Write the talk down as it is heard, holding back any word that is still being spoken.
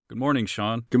Good morning,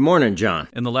 Shaun. Good morning, John.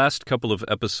 In the last couple of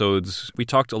episodes, we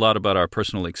talked a lot about our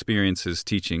personal experiences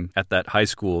teaching at that high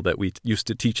school that we used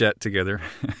to teach at together,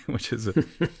 which is a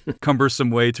cumbersome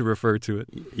way to refer to it.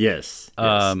 Yes.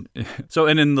 And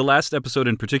in the last episode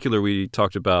in particular, we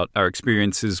talked about our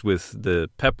experiences with the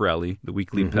pep rally, the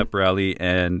weekly pep rally,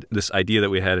 and this idea that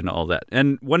we had and all that.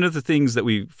 And one of the things that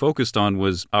we focused on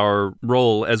was our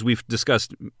role, as we've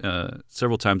discussed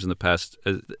several times in the past,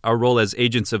 our role as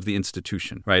agents of the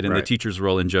institution, right? And the teacher's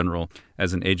role in general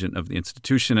as an agent of the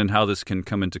institution, and how this can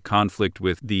come into conflict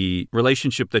with the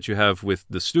relationship that you have with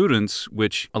the students,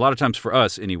 which a lot of times for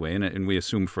us anyway, and we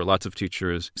assume for lots of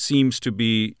teachers, seems to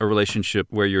be a relationship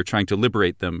where you're trying to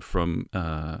liberate them from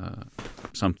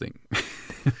something.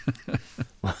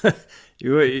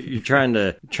 You're trying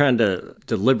to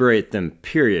liberate them,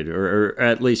 period, or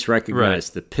at least recognize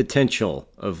the potential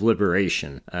of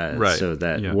liberation, so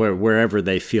that wherever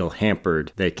they feel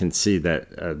hampered, they can see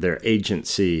that their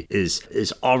agency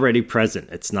is already present.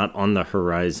 It's not on the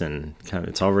horizon.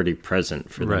 It's already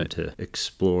present for them to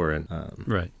explore and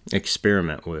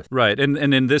experiment with. Right, and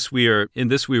in this we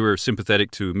were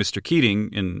sympathetic to Mr.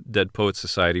 Keating in Dead Poets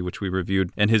Society, which we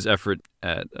reviewed, and his effort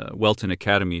at Welton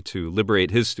Academy to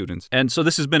liberate his students. And so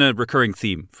this has been a recurring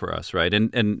theme for us, right?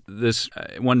 And this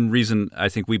one reason I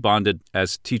think we bonded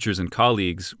as teachers and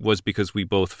colleagues was because we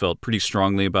both felt pretty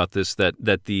strongly about this, that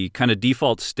the kind of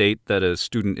default state that a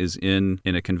student is in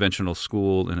a conventional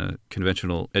school, in a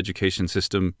conventional education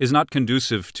system, is not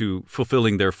conducive to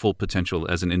fulfilling their full potential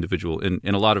as an individual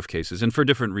in a lot of cases, and for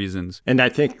different reasons. And I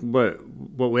think what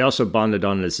we also bonded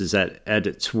on is that at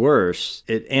its worst,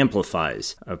 it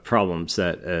amplifies problems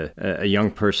that a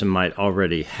young person might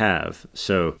already have.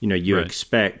 So, you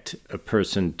expect a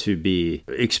person to be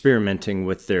experimenting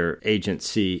with their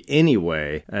agency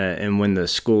anyway, and when the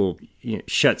school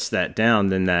shuts that down,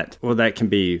 then that can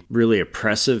be really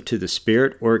oppressive to the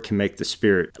spirit, or it can make the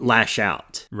spirit lash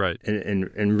out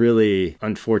in really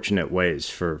unfortunate ways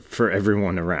for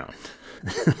everyone around.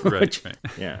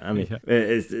 Yeah, I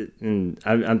mean,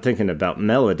 I'm thinking about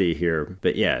melody here,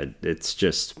 but it's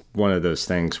just one of those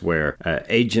things where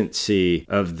agency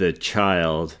of the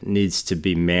child needs to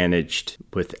be managed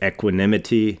with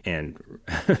equanimity and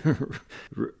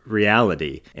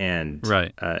reality, and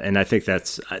I think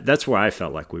that's where I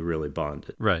felt like we really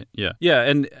bonded. Right. Yeah.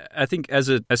 And I think as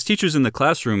teachers in the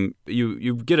classroom,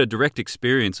 you get a direct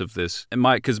experience of this. And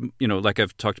because like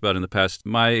I've talked about in the past,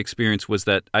 my experience was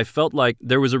that I felt like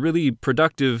there was a really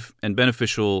productive and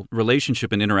beneficial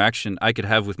relationship and interaction I could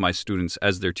have with my students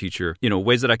as their teacher.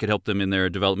 Ways that I could help them in their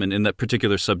development in that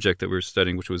particular subject that we were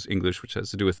studying, which was English, which has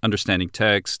to do with understanding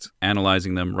text,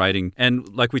 analyzing them, writing, and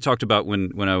like we talked about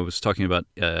when I was talking about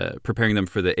preparing them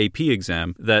for the AP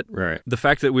exam, that the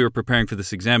fact that we were preparing for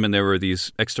this exam and there were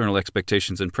these external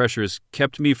expectations and pressures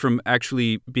kept me from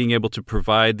actually being able to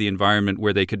provide the environment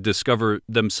where they could discover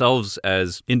themselves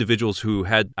as individuals who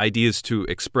had ideas to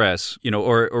express,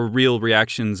 or real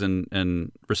reactions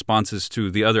and responses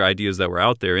to the other ideas that were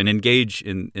out there, and engage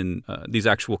in these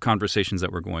actual conversations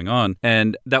that were going on.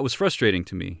 And that was frustrating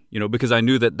to me, because I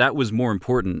knew that was more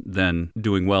important than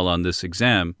doing well on this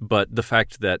exam. But the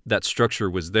fact that structure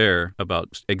was there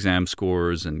about exam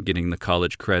scores and getting the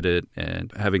college credit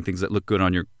and having things that look good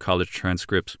on your college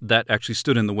transcripts, that actually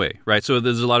stood in the way, right? So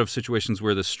there's a lot of situations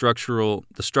where the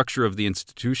structure of the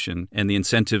institution and the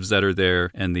incentives that are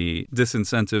there and the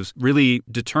disincentives really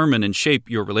determine and shape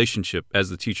your relationship as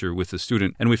the teacher with the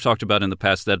student. And we've talked about in the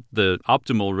past that the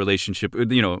optimal relationship,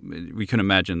 we can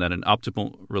imagine that an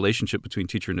optimal relationship between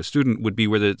teacher and a student would be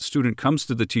where the student comes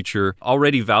to the teacher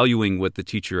already valuing what the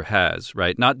teacher has,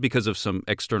 right? Not because of some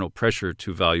external pressure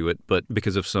to value it, but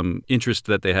because of some interest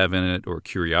that they have in it, or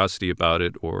curiosity about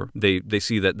it, or they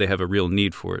see that they have a real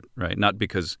need for it, right? Not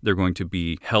because they're going to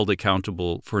be held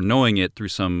accountable for knowing it through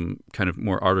some kind of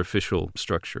more artificial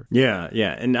structure. Yeah.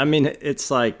 And I mean,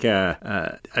 it's like,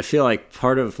 I feel like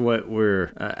part of what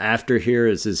we're after here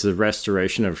is the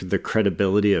restoration of the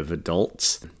credibility of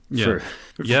adults. For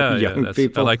young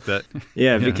people. I like that.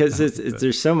 Because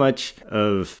there's so much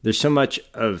of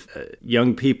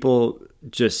young people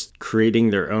just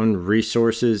creating their own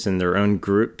resources and their own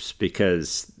groups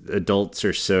because adults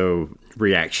are so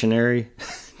reactionary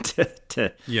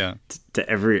to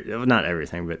not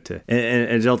everything, but and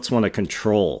adults want to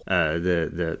control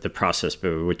the process by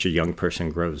which a young person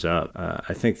grows up.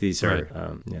 I think these are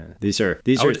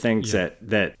things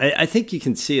that I think you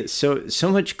can see it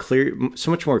so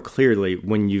much more clearly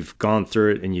when you've gone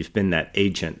through it and you've been that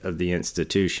agent of the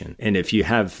institution. And if you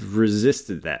have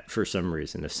resisted that for some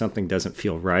reason, if something doesn't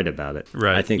feel right about it,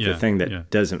 I think the thing that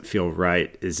doesn't feel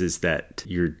right is that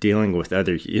you're dealing with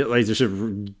other, like there's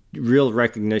a real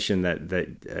recognition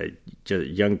that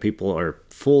young people are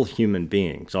full human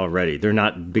beings already. They're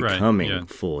not becoming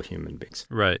full human beings.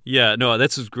 Right. Yeah. No,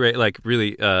 that's great. Like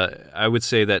really, I would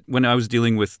say that when I was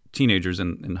dealing with teenagers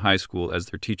in high school as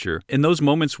their teacher, in those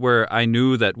moments where I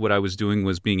knew that what I was doing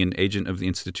was being an agent of the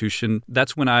institution,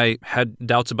 that's when I had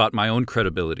doubts about my own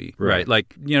credibility. Right.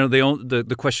 Like,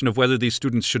 the question of whether these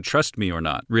students should trust me or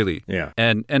not, really. Yeah.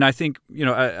 And I think,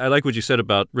 I like what you said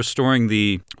about restoring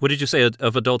what did you say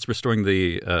of adults restoring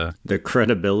the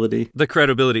credibility? The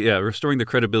credibility, restoring the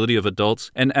credibility of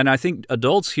adults. And I think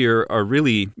adults here are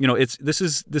really,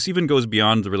 this even goes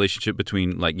beyond the relationship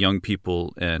between like young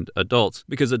people and adults,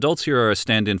 because adults here are a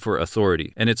stand-in for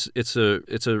authority. And it's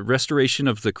a restoration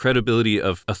of the credibility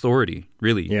of authority,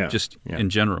 really, in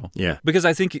general. Yeah. Because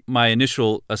I think my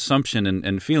initial assumption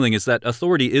and feeling is that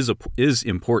authority is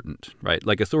important, right?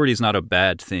 Like authority is not a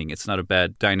bad thing. It's not a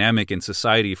bad dynamic in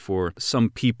society for some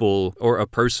people or a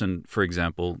person, for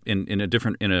example, in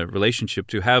a relationship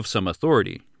to have some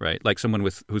authority, right? Like someone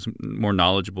who's more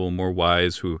knowledgeable, more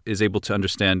wise, who is able to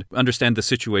understand the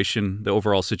situation, the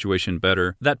overall situation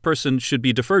better. That person should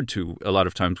be deferred to a lot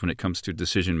of times when it comes to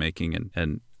decision making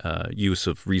and use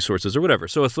of resources or whatever.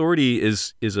 So authority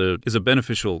is a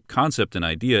beneficial concept and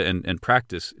idea and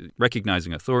practice,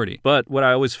 recognizing authority. But what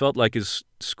I always felt like is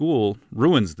school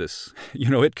ruins this.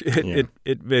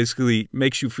 It basically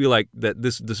makes you feel like that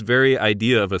this very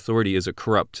idea of authority is a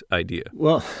corrupt idea.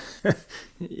 Well,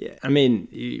 I mean,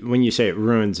 when you say it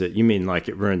ruins it, you mean like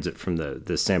it ruins it from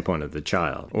the standpoint of the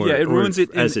child. It ruins it.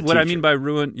 As a what I teacher.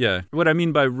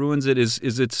 mean by ruins it is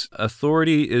its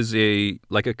authority is a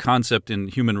concept in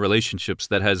human relationships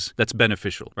that's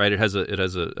beneficial, right? It has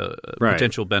a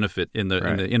potential benefit in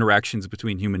the interactions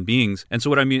between human beings. And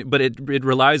so what I mean, but it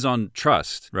relies on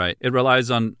trust, right? It relies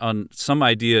on some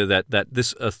idea that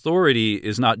this authority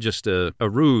is not just a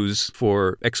ruse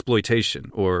for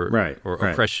exploitation or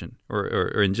oppression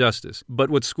or injustice. But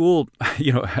what school,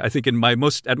 I think at my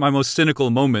most cynical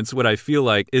moments, what I feel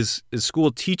like is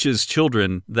school teaches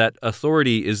children that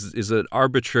authority is an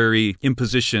arbitrary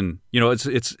imposition.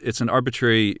 It's an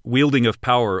arbitrary wielding of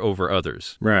power over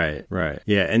others. Right.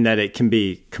 Yeah, and that it can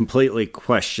be completely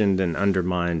questioned and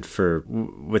undermined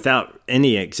without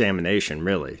any examination,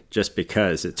 really, just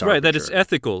because it's arbitrary. Right, that it's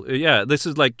ethical. Yeah, this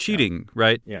is like cheating,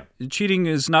 right? Yeah. Cheating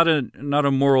is not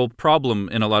a moral problem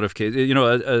in a lot of cases.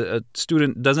 A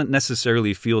student doesn't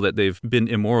necessarily feel that they've been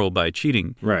immoral by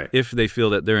cheating. Right. If they feel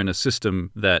that they're in a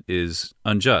system that is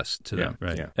unjust to them.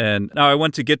 Right. Yeah. And now I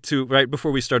want to get to, right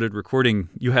before we started recording,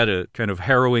 you had a kind of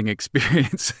harrowing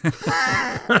experience.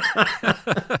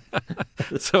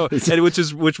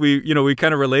 which we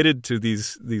kind of related to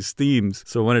these themes.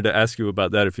 So I wanted to ask you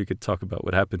about that, if you could talk about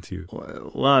what happened to you.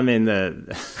 Well, I mean,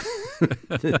 the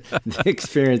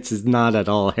experience is not at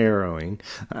all harrowing.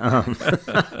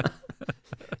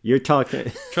 You're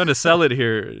talking... Trying to sell it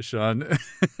here, Shaun.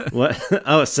 What?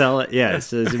 Oh, sell it? Yeah.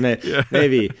 So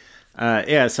maybe...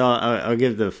 So I'll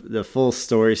give the full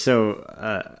story. So,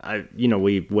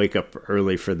 we wake up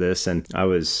early for this, and I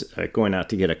was going out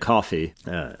to get a coffee,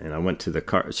 and I went to the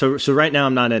car. So right now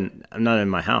I'm not in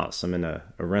my house. I'm in a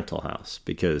rental house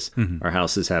because our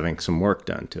house is having some work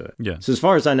done to it. Yeah. So as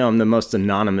far as I know, I'm the most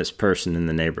anonymous person in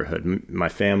the neighborhood. My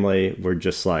family, we're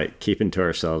just like keeping to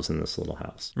ourselves in this little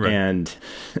house. Right.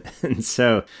 And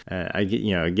so I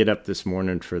get up this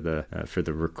morning for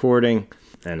the recording.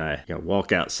 And I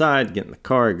walk outside, get in the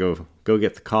car, go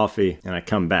get the coffee, and I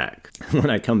come back. When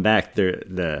I come back,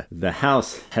 the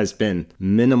house has been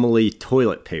minimally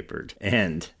toilet papered,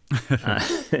 and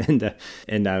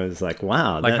I was like,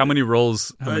 wow. Like how many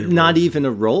rolls? Not even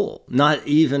a roll. Not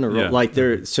even a roll. Yeah. Like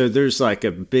there's like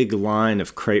a big line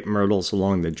of crepe myrtles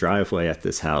along the driveway at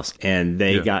this house, and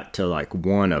they got to like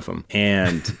one of them,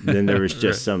 and then there was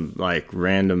just some like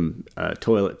random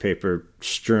toilet paper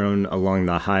strewn along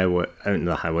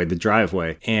the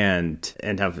driveway, and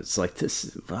I was like, this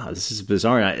is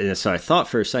bizarre. And so I thought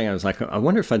for a second, I was like, I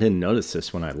wonder if I didn't notice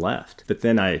this when I left. But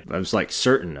then I was like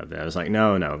certain of it. I was like,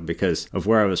 no, because of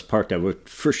where I was parked, I would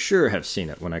for sure have seen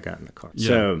it when I got in the car.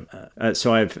 Yeah.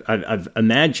 So I've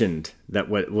imagined that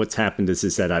what's happened is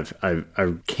that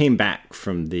I came back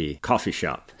from the coffee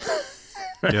shop.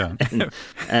 Yeah.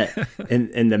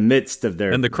 in the midst of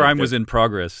their... And the crime was in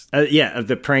progress. Of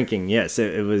the pranking, yes.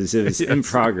 It was yes. In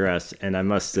progress, and I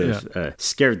must have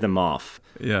scared them off.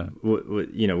 Yeah.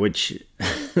 Which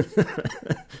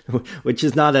which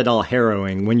is not at all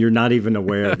harrowing when you're not even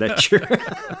aware that you're...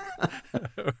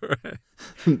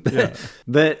 Right.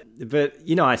 But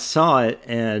I saw it,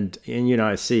 and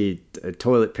I see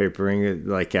toilet papering.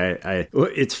 Like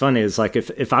it's funny. It's like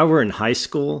if I were in high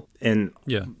school and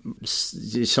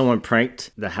someone pranked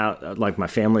the house, like my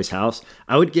family's house,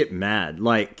 I would get mad,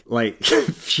 like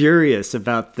furious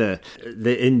about the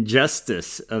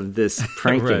injustice of this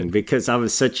pranking right. because I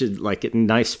was such a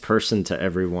nice person to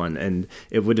everyone, and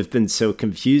it would have been so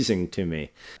confusing to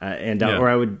me, or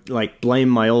I would blame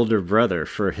my older brother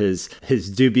for his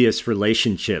dubious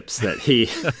relationships that he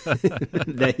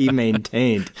that he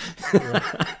maintained.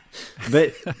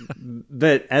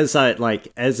 But as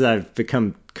I've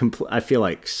become I feel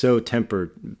like so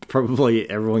tempered. Probably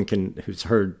everyone who's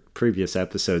heard previous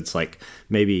episodes,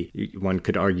 maybe one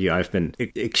could argue I've been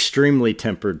extremely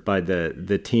tempered by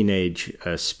the teenage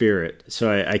spirit.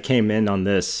 So I came in on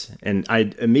this, and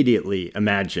I immediately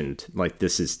imagined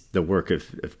this is the work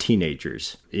of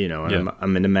teenagers.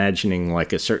 I'm imagining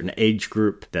a certain age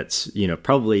group that's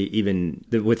probably even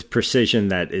with precision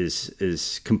that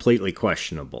is completely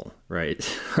questionable,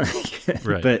 right?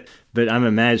 Right. But I'm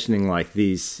imagining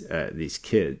these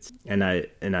kids, and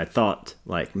I thought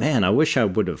man, I wish I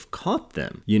would have caught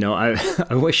them.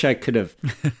 I wish I could have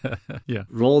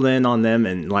rolled in on them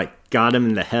and got them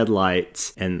in the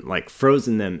headlights and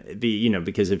frozen them.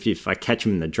 Because if I catch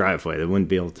them in the driveway, they wouldn't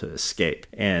be able to escape,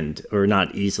 or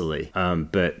not easily.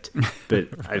 But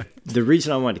the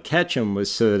reason I wanted to catch them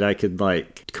was so that I could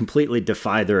completely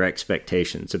defy their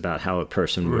expectations about how a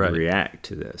person would react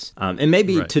to this, and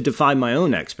maybe to defy my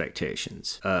own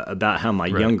expectations about how my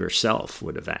younger self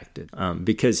would have acted.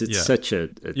 Because it's such a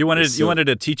you wanted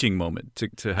a teaching moment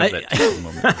to have that teaching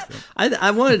moment.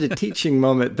 I wanted a teaching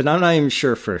moment, but I'm not even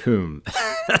sure for whom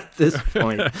at this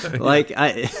point.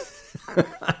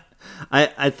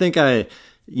 I think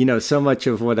so much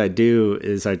of what I do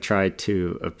is I try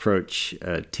to approach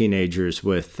teenagers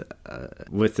with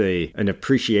an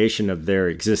appreciation of their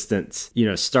existence.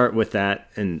 Start with that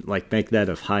and make that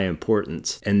of high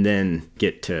importance, and then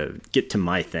get to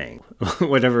my thing,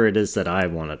 whatever it is that I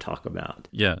want to talk about.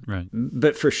 Yeah, right.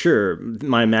 But for sure,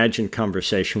 my imagined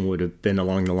conversation would have been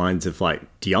along the lines of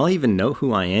do y'all even know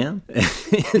who I am?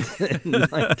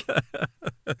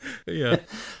 Yeah.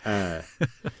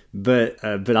 But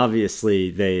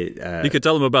obviously they... you could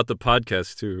tell them about the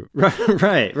podcast too.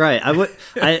 Right.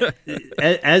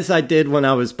 As I did when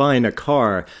I was buying a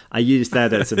car, I used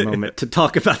that as a moment to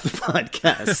talk about the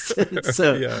podcast.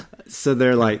 So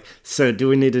they're so do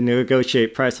we need to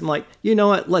negotiate price? I'm like, you know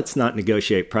what? Let's not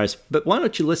negotiate price, but why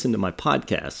don't you listen to my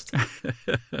podcast?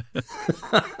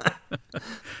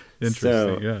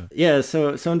 Interesting.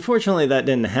 So unfortunately that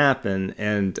didn't happen,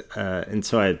 and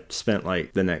so I spent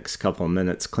the next couple of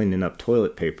minutes cleaning up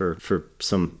toilet paper for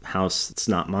some house that's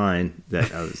not mine,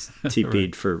 that I was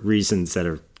TP'd for reasons that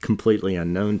are completely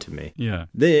unknown to me. Yeah.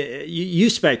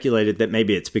 You speculated that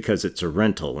maybe it's because it's a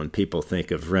rental, and people think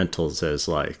of rentals as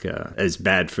as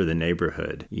bad for the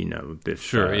neighborhood.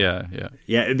 Sure.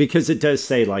 Yeah, because it does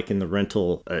say in the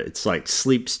rental, it's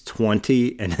sleeps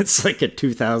 20, and it's a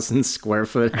 2,000 square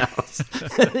foot house.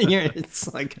 It's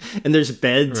and there's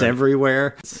beds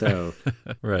everywhere. So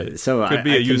right. So could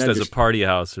be used as a party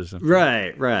house or something.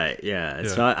 Right. Yeah.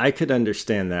 So I could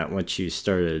understand that once you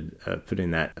started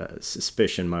putting that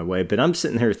suspicion my way. But I'm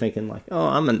sitting here thinking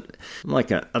I'm an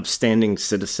upstanding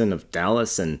citizen of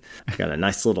Dallas, and I got a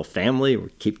nice little family. We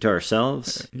keep to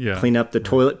ourselves. Clean up the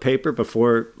toilet paper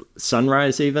before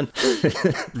sunrise even.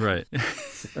 Right.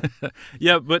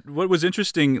 Yeah, but what was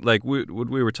interesting, what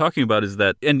we were talking about is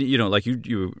that, and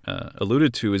you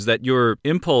alluded to, is that your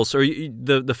impulse, or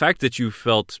the fact that you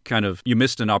felt you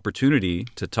missed an opportunity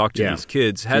to talk to these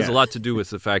kids has a lot to do with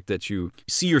the fact that you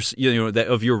see that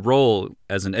of your role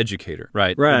as an educator,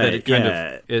 right? Right.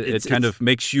 That it kind of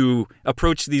makes you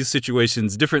approach these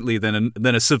situations differently than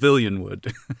a civilian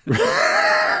would.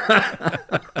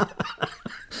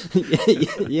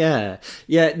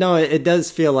 No, it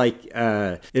does feel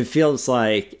it feels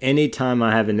like anytime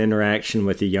I have an interaction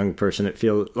with a young person, I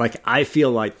feel like I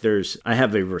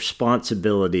have a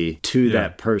responsibility to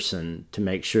that person to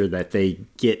make sure that they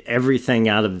get everything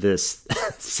out of this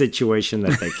situation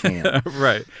that they can.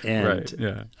 Right.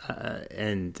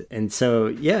 And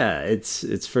so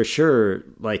it's for sure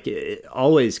it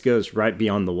always goes right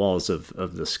beyond the walls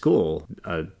of the school,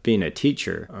 being a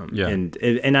teacher.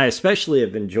 And I especially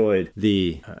have been enjoyed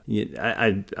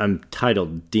I'm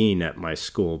titled dean at my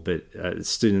school, but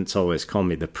students always call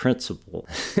me the principal,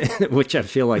 which I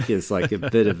feel like is like a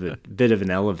bit of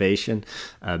an elevation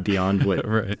beyond what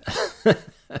right.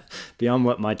 beyond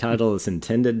what my title is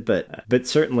intended, but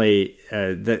certainly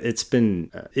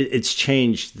it's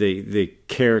changed the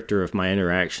character of my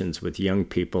interactions with young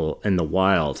people in the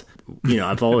wild.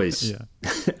 I've always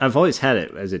I've always had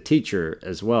it as a teacher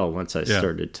as well. Once I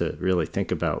started to really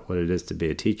think about what it is to be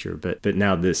a teacher, but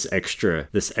now this extra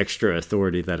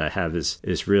authority that I have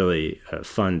is really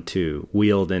fun to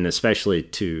wield, and especially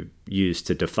to use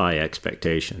to defy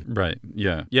expectation. Right.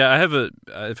 Yeah. Yeah.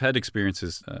 I've had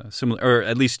experiences similar, or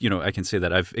at least I can say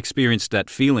that I've experienced that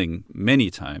feeling many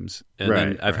times, and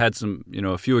then I've had some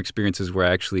a few experiences where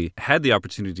I actually had the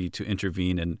opportunity to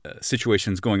intervene in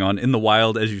situations going on in the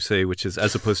wild, as you say, which is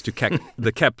as opposed to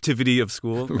the captivity of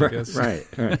school. I guess. Right.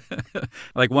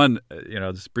 Like one,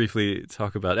 just briefly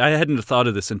talk about. I hadn't thought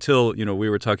of this until we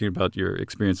were talking about your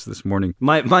experience this morning.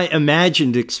 My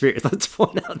imagined experience. Let's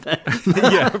point out that.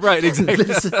 Yeah. Right. Exactly.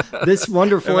 This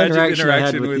wonderful interaction I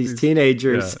had with these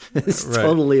teenagers is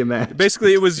totally imagined.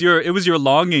 Basically, it was your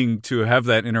longing to have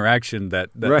that interaction that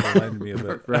reminded me of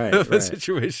a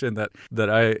situation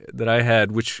that I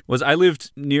had, which was I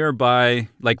lived nearby,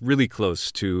 like really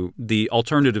close to the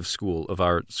alternative school of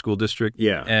our school district.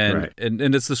 Yeah. And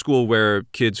it's the school where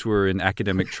kids who are in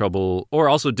academic trouble or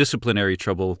also disciplinary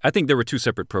trouble. I think there were two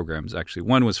separate programs, actually.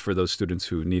 One was for those students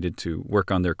who needed to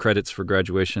work on their credits for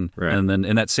graduation. Right. And then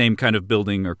in that same kind of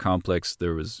building or complex,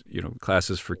 there was,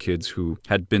 classes for kids who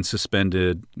had been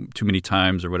suspended too many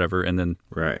times or whatever. And then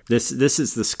This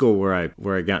is the school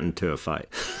where I got into a fight.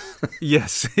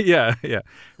 Yes. Yeah.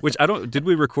 Which did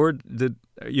we record?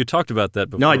 You talked about that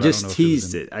before. No, I just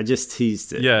teased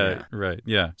it. Yeah. Right.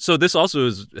 Yeah. So this also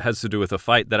has to do with a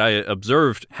fight that I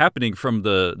observed happening from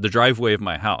the driveway of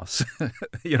my house.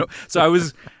 So I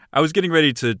was getting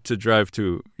ready to drive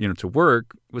to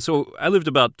work. So I lived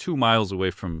about 2 miles away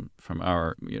from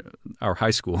our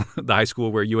high school, the high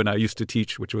school where you and I used to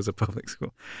teach, which was a public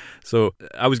school. So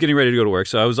I was getting ready to go to work.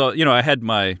 So I was I had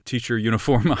my teacher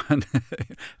uniform on.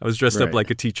 I was dressed up like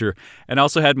a teacher, and I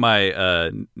also had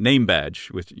my name badge,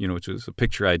 which was a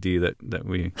picture ID that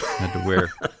we had to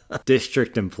wear.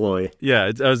 District employee.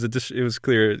 Yeah, it was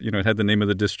clear. It had the name of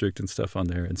the district and stuff on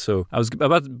there. And so I was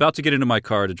about to get into my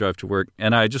car to drive to work,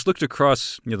 and I just looked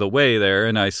across the way there,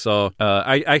 and I saw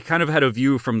I kind of had a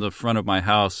view from the front of my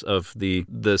house of the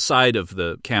side of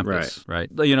the campus, right?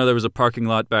 There was a parking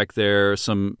lot back there,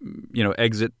 some,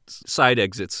 side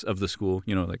exits of the school,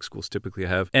 like schools typically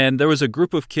have. And there was a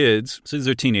group of kids, so these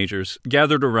are teenagers,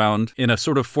 gathered around in a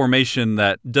sort of formation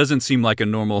that doesn't seem like a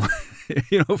normal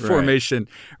formation,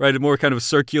 right? A more kind of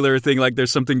circular thing, like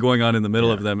there's something going on in the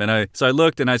middle of them. And so I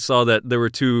looked and I saw that there were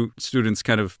two students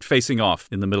kind of facing off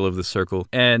in the middle of the circle.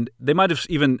 And they might have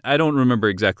I don't remember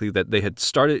exactly that they had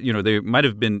started, they might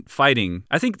have been fighting.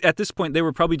 I think at this point they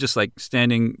were probably just like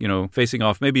standing, facing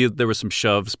off. Maybe there were some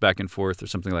shoves back and forth or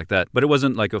something like that, but it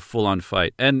wasn't like a full-on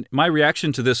fight. And my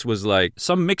reaction to this was like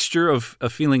some mixture of a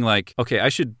feeling like, okay, I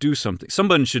should do something.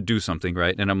 Someone should do something,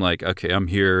 right? And I'm like, okay, I'm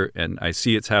here and I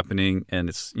see it's happening, and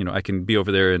it's, I can be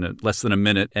over there in less than a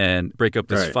minute and break up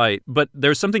this fight. But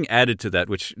there's something added to that,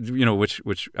 which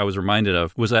I was reminded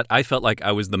of, was that I felt like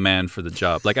I was the man for the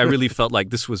job. Like I really felt like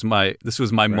this was my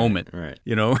moment,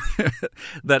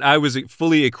 that I was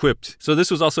fully equipped. So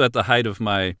this was also at the height of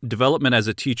my development as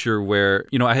a teacher, where,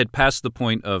 I had passed the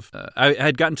point of, I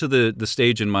had gotten to the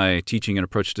stage in my teaching and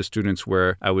approach to students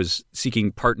where I was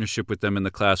seeking partnership with them in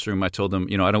the classroom. I told them,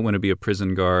 I don't want to be a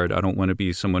prison guard. I don't want to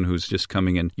be someone who's just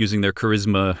coming and using their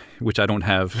charisma, which I don't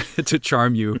have, to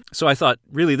charm you. So I thought,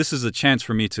 really, this is a chance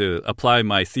for me to apply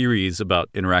my theories about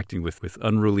interacting with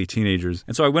unruly teenagers.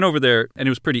 And so I went over there, and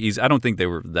it was pretty easy. I don't think they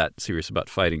were that serious about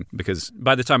fighting, because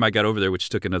by the time I got over there, which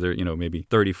took another, maybe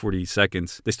 30, 40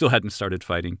 seconds, they still hadn't started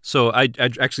fighting. So I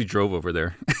actually drove over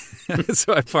there.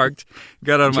 So I parked,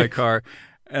 got out of my car,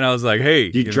 and I was like,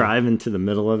 hey. You drive into the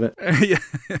middle of it? Yeah.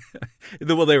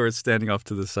 Well, they were standing off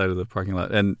to the side of the parking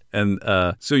lot. And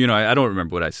so, I don't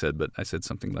remember what I said, but I said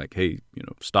something like, hey,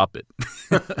 stop it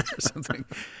or something.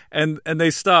 And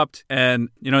they stopped. And,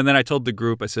 and then I told the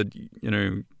group, I said,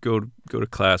 go to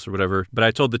class or whatever. But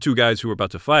I told the two guys who were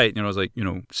about to fight, I was like,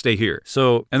 stay here.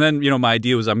 So, and then, my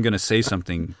idea was I'm going to say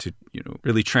something to,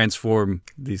 really transform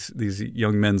these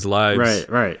young men's lives.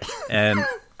 Right. And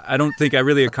I don't think I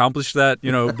really accomplished that,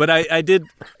 but I did.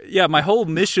 Yeah, my whole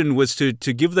mission was to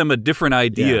give them a different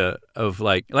idea of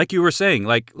like you were saying,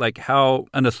 like how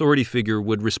an authority figure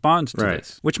would respond to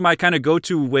this. Which my kind of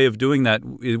go-to way of doing that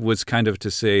was kind of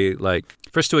to say, like,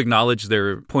 first to acknowledge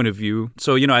their point of view.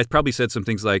 So, I probably said some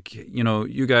things like,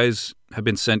 you guys have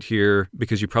been sent here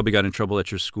because you probably got in trouble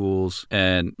at your schools.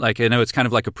 And like, I know it's kind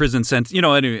of like a prison sentence.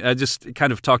 Anyway, I just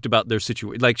kind of talked about their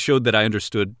situation, like showed that I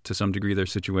understood to some degree their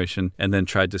situation, and then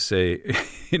tried to say,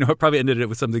 I probably ended it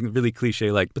with something really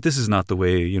cliche like, but this is not the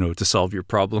way, to solve your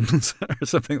problems or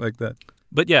something like that.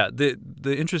 But yeah, the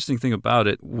interesting thing about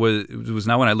it was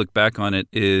now when I look back on it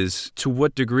is to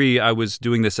what degree I was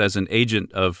doing this as an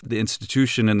agent of the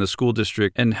institution and the school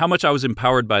district, and how much I was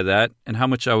empowered by that, and how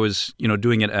much I was,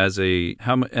 doing it as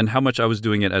how much I was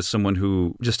doing it as someone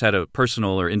who just had a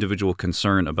personal or individual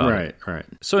concern about it. Right.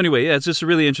 So anyway, yeah, it's just a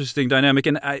really interesting dynamic.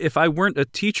 And if I weren't a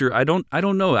teacher, I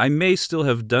don't know. I may still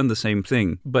have done the same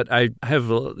thing, but I have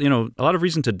a lot of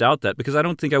reason to doubt that, because I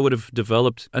don't think I would have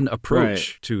developed an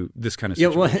approach to this kind of situation.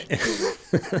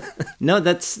 No,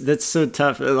 that's so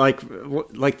tough.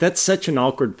 Like that's such an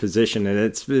awkward position, and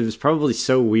it was probably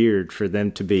so weird for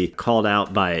them to be called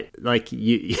out by it. Like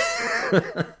you.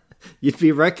 You'd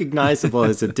be recognizable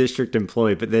as a district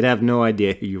employee, but they'd have no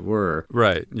idea who you were.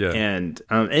 Right. Yeah. And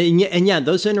yeah,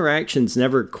 those interactions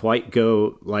never quite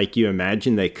go like you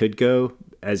imagine they could go.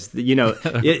 As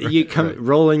you come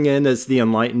rolling in as the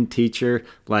enlightened teacher,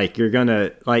 like you're gonna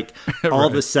all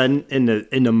of a sudden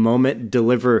in a moment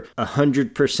deliver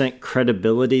 100%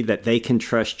 credibility that they can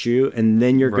trust you, and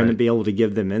then you're going to be able to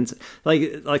give them insight.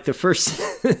 Like the first,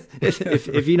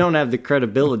 if you don't have the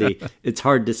credibility, it's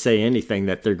hard to say anything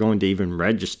that they're going to even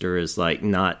register as like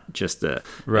not just a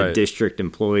district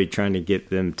employee trying to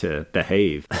get them to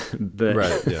behave. But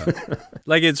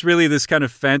like it's really this kind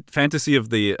of fantasy of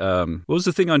the what was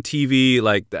the thing on TV,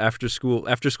 like the after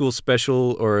school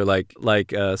special, or like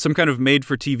some kind of made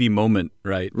for TV moment,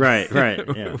 right?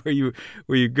 Yeah.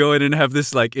 where you go in and have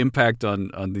this like impact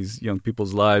on these young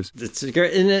people's lives. It's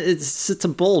great, and it's a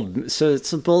bold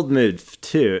move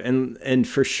too, and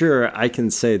for sure I can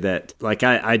say that like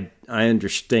I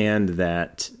understand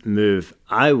that move.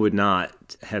 I would not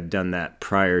have done that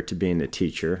prior to being a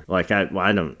teacher. Like I don't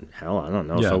know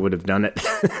if I would have done it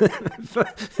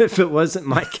if it wasn't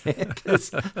my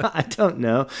campus. I don't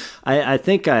know. I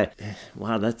think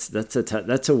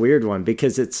that's a weird one,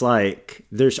 because it's like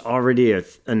there's already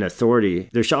an authority.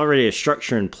 There's already a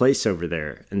structure in place over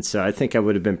there. And so I think I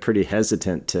would have been pretty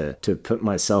hesitant to put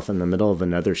myself in the middle of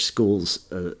another school's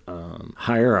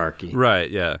hierarchy.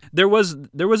 Right. Yeah. There was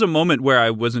a moment where I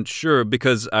wasn't sure,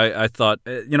 because I thought,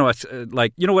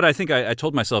 what I think I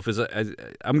told myself is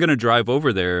I'm going to drive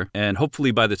over there, and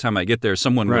hopefully by the time I get there,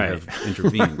 someone would have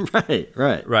intervened.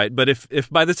 Right. But if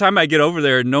by the time I get over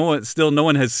there, no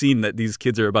one has seen that these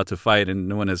kids are about to fight, and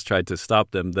no one has tried to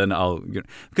stop them, then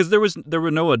because there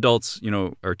were no adults,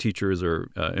 or teachers or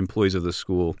employees of the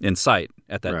school in sight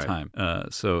at that time.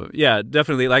 So yeah,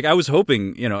 definitely. Like I was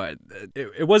hoping,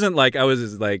 it wasn't like I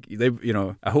was like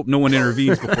I hope no one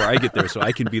intervenes before I get there so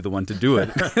I can be the one to do it.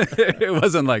 It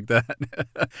wasn't like that.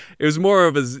 It was more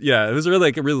of it was really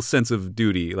like a real sense of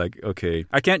duty. Like, okay,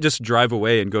 I can't just drive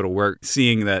away and go to work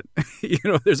seeing that,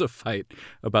 there's a fight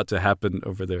about to happen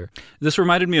over there. This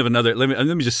reminded me of another, let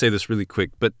me just say this really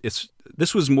quick, but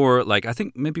this was more like, I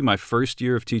think maybe my first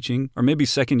year of teaching, or maybe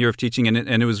second year of teaching,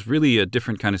 and it was really a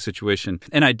different kind of situation.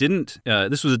 And I didn't,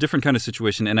 this was a different kind of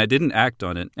situation, and I didn't act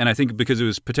on it. And I think because it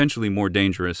was potentially more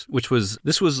dangerous,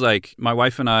 this was like my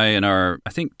wife and I and our,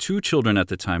 I think 2 children at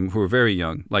the time who were very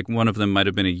young. Like one of them might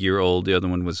have been a year old. The other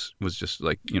one was just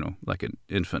like, like an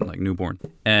infant, like newborn.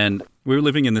 And we were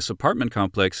living in this apartment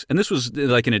complex, and this was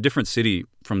like in a different city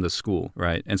from the school,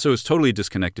 right? And so it was totally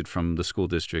disconnected from the school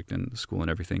district and the school and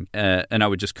everything. And I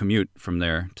would just commute from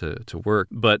there to work.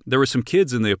 But there were some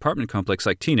kids in the apartment complex,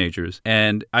 like teenagers,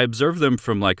 and I observed them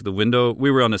from like the window. We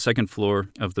were on the second floor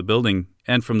of the building,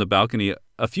 and from the balcony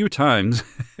a few times,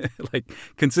 like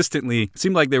consistently,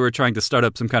 seemed like they were trying to start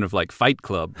up some kind of like fight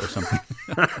club or something.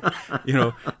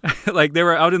 Like they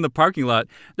were out in the parking lot.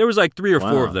 There was like 3 or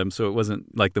 4 of them, so it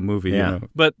wasn't like the movie,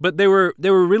 But they were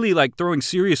really like throwing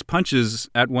serious punches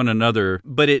at one another.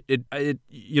 But it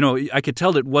I could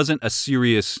tell it wasn't a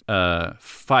serious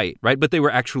fight, right? But they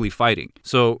were actually fighting.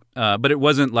 So, but it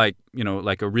wasn't like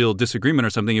like a real disagreement or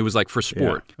something. It was like for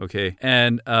sport, okay?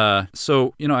 And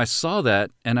so I saw that,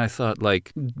 and I thought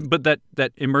like, but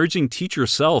that emerging teacher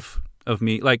self of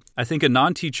me, like I think a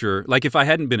non-teacher, like if I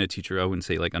hadn't been a teacher, I wouldn't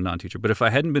say like a non-teacher, but if I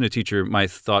hadn't been a teacher, my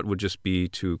thought would just be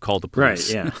to call the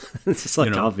police. Right, yeah. It's just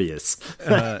like obvious.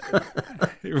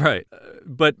 Right.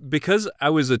 But because I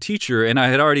was a teacher and I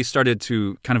had already started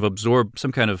to kind of absorb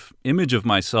some kind of image of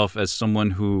myself as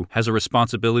someone who has a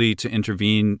responsibility to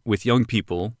intervene with young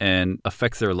people and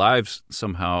affect their lives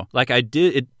somehow, like I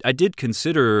did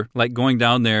consider like going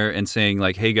down there and saying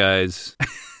like, hey guys,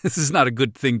 this is not a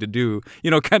good thing to do,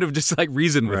 kind of just like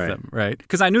reason with them, right?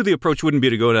 Because I knew the approach wouldn't be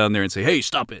to go down there and say, hey,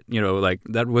 stop it. Like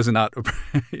that was not,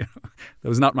 that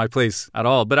was not my place at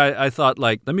all. But I thought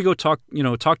like, let me go talk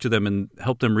to them and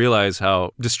help them realize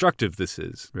how destructive this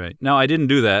is, right? Now, I didn't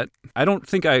do that. I don't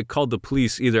think I called the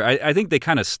police either. I think they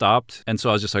kind of stopped. And so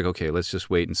I was just like, okay, let's just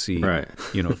wait and see,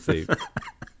 if they...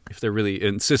 if they really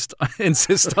insist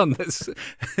on this,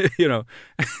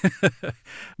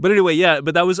 But anyway,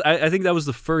 but that was, I think that was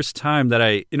the first time that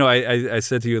I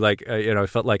said to you, like, I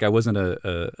felt like I wasn't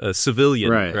a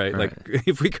civilian, right? Like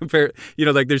if we compare,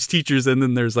 like there's teachers and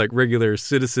then there's like regular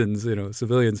citizens,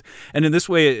 civilians. And in this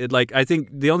way, I think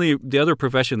the other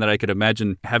profession that I could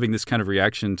imagine having this kind of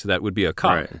reaction to that would be a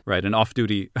cop, right? An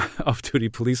off-duty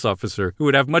police officer who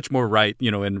would have much more right,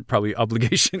 and probably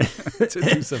obligation to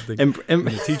do something. And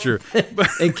a teacher.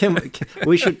 And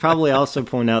we should probably also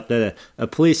point out that a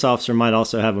police officer might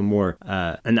also have a more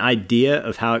an idea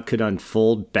of how it could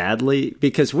unfold badly,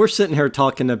 because we're sitting here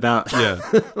talking about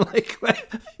like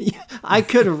I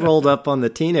could have rolled up on the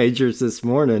teenagers this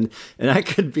morning and I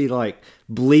could be like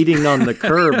bleeding on the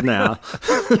curb now.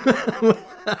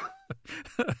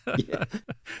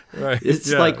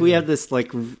 It's like we have this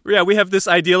like we have this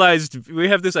idealized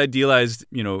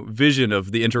vision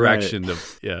of the interaction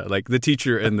of like the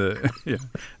teacher and the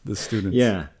students.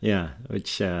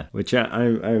 Which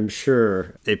I'm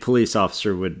sure a police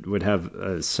officer would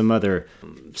have some other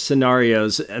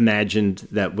scenarios imagined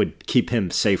that would keep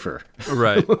him safer.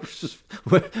 Right.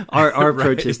 Our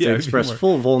approach is to express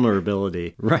full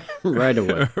vulnerability right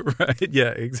away. Right.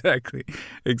 Yeah. Exactly.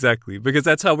 Because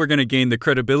that's how we're going to gain the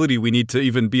credibility we need to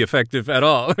even be effective at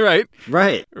all. Right.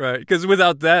 Because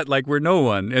without that, like, we're no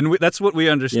one, and that's what we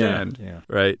understand.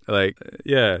 Right. Like,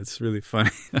 it's really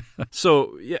funny.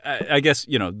 So I guess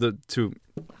to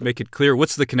make it clear,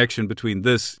 what's the connection between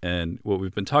this and what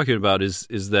we've been talking about is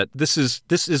that this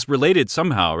is related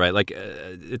somehow, right? Like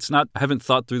it's not, I haven't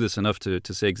thought through this enough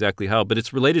to say exactly how, but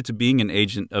it's related to being an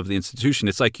agent of the institution.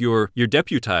 It's like you're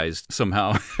deputized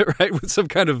somehow, right? With some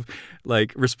kind of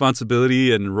like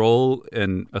responsibility and role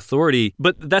and authority.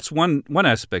 But that's one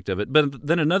aspect of it. But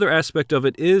then another aspect of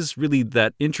it is really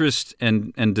that interest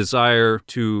and desire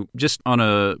to just on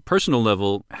a personal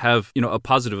level have, a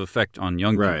positive effect on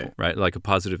young people, right? Like a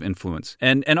positive influence.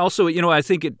 And also, I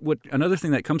think another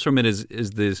thing that comes from it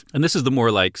is this, and this is the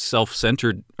more like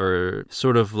self-centered or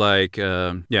sort of like,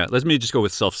 let me just go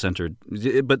with self-centered,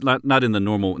 but not in the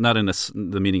normal, not in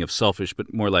the meaning of selfish,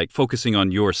 but more like focusing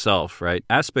on yourself, right?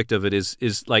 Aspect of it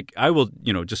is like, I will,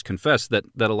 just confess that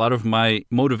a lot of my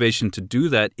motivation to do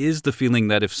that is the feeling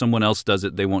that if someone else does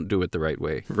it, they won't do it the right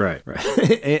way. Right.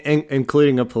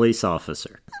 Including a police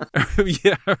officer. Which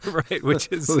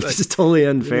is totally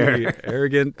unfair. Really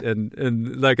arrogant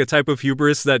and like a type of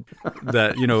hubris that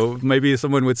maybe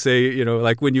someone would say,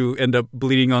 like when you end up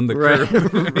bleeding on the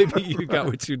curb, maybe you got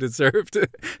what you deserved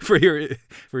for your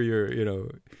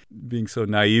being so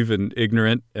naive and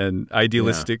ignorant and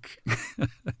idealistic.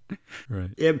 Right.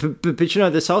 Yeah, but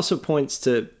this also points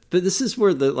to. But this is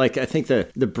where I think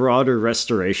the broader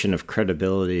restoration of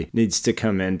credibility needs to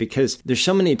come in, because there's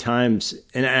so many times,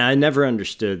 and I never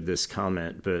understood this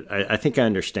comment, but I think I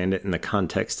understand it in the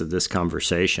context of this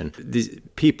conversation. These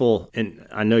people, and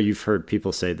I know you've heard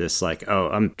people say this, like, oh,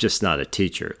 I'm just not a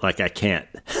teacher. Like, I can't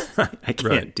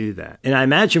do that. And I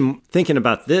imagine thinking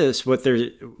about this,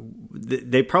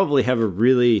 they probably have a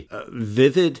really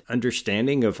vivid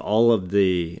understanding of all of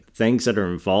the things that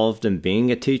are involved in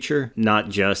being a teacher, not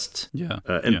just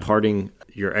imparting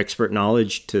your expert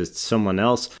knowledge to someone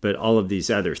else, but all of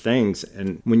these other things.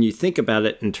 And when you think about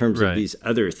it in terms of these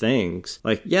other things,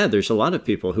 like, there's a lot of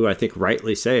people who I think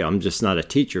rightly say, I'm just not a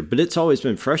teacher. But it's always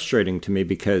been frustrating to me,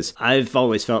 because I've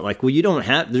always felt like, well,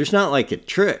 there's not like a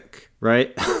trick.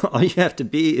 Right? All you have to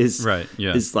be is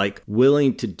like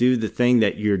willing to do the thing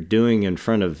that you're doing in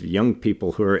front of young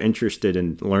people who are interested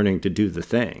in learning to do the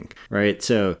thing. Right?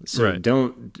 So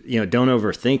don't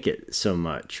overthink it so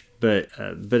much. But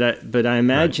I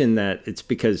imagine that it's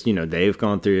because, they've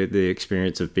gone through the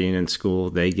experience of being in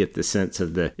school. They get the sense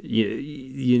of the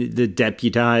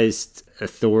deputized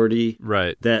authority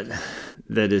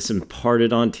that is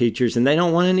imparted on teachers, and they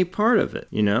don't want any part of it,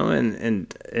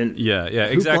 and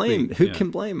exactly. Who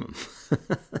can blame them?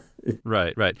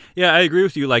 Right. Yeah, I agree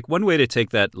with you. Like, one way to take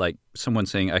that, like someone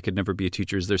saying I could never be a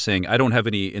teacher, is they're saying I don't have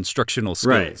any instructional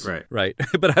skills. Right.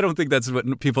 But I don't think that's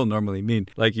what people normally mean.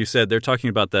 Like you said, they're talking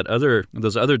about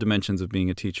those other dimensions of being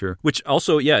a teacher, which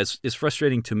also, is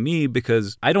frustrating to me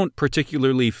because I don't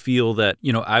particularly feel that,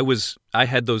 I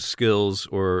had those skills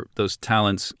or those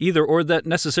talents either, or that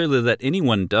necessarily that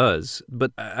anyone does.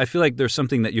 But I feel like there's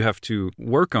something that you have to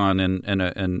work on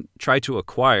and try to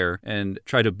acquire and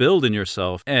try to build in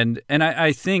yourself. And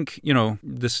I think,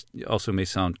 this also may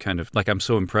sound kind of like I'm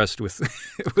so impressed with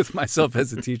with myself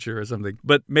as a teacher or something.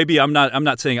 But maybe I'm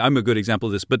not saying I'm a good example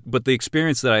of this. But the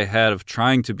experience that I had of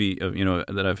trying to be,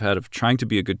 that I've had of trying to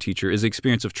be a good teacher is the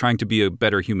experience of trying to be a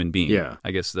better human being. Yeah,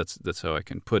 I guess that's how I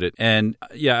can put it. And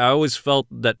I always felt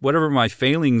that whatever my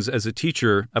failings as a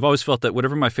teacher,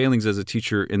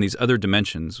 in these other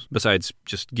dimensions, besides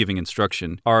just giving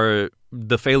instruction, are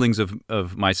the failings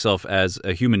of myself as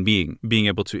a human being, being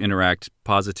able to interact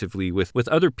positively with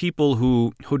other people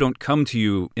who don't come to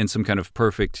you in some kind of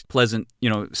perfect, pleasant,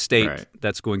 state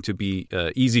that's going to be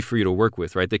easy for you to work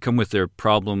with, right? They come with their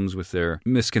problems, with their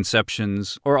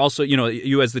misconceptions, or also,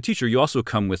 you as the teacher, you also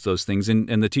come with those things,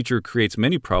 and the teacher creates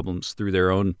many problems through their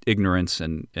own ignorance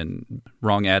and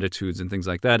wrong attitudes and things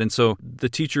like that. And so the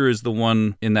teacher is the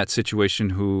one in that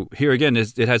situation who, here again,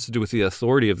 it has to do with the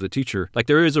authority of the teacher. Like,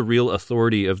 there is a real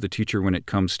authority of the teacher when it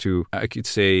comes to, I could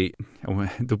say,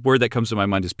 the word that comes to my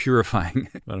mind is purifying.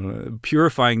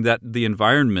 Purifying the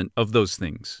environment of those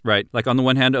things, right? Like, on the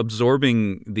one hand,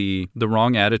 absorbing the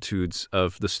wrong attitudes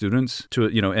of the students to,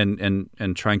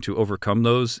 and trying to overcome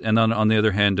those, and then on the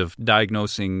other hand, of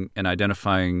diagnosing and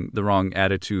identifying the wrong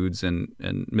attitudes and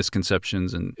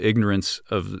misconceptions and ignorance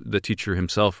of the teacher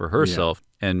himself or herself.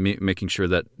 And making sure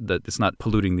that it's not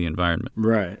polluting the environment.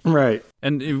 Right.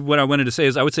 And what I wanted to say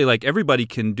is, I would say, like, everybody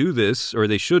can do this, or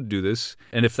they should do this.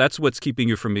 And if that's what's keeping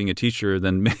you from being a teacher,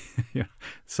 then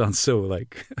sounds so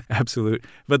like absolute.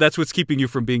 But that's what's keeping you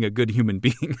from being a good human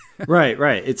being. Right.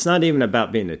 It's not even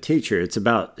about being a teacher. It's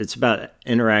about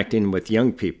interacting with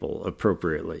young people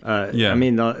appropriately. I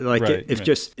mean,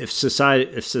 if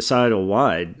societal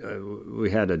wide,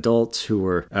 we had adults who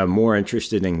were more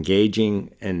interested in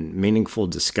engaging in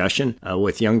meaningful discussion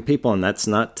with young people, and that's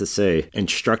not to say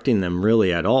instructing them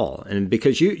really at all. And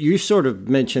because you sort of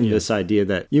mentioned this idea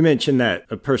that you mentioned that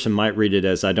a person might read it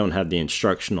as, I don't have the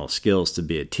instructional skills to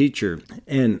be a teacher,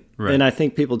 and I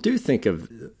think people do think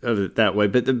of it that way,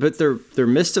 but they're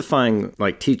mystifying,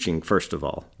 like, teaching first of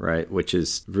all, right? Which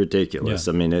is ridiculous.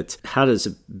 I mean, it's, how does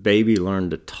a baby learn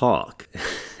to talk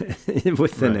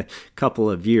within a couple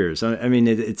of years? I mean,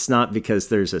 it's not because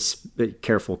there's a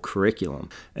careful curriculum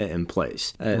in place.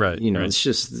 It's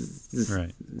just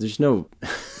there's no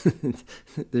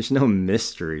there's no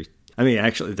mystery. I mean,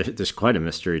 actually, there's quite a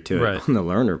mystery to it on the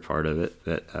learner part of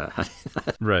it.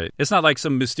 Right. It's not like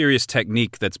some mysterious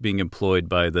technique that's being employed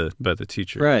by the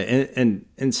teacher. Right.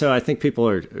 And so I think people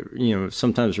are,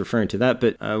 sometimes referring to that.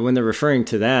 But when they're referring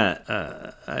to that,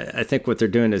 I think what they're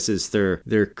doing is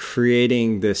they're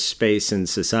creating this space in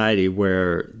society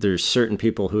where there's certain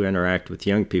people who interact with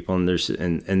young people, and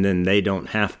then they don't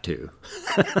have to.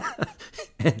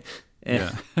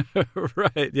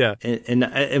 Right. Yeah.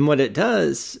 And what it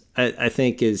does, I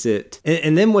think, is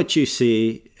and then what you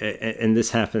see, and this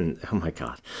happened, oh my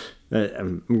God,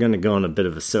 I'm going to go on a bit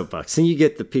of a soapbox. And you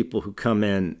get the people who come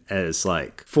in as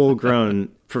like full-grown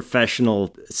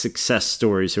professional success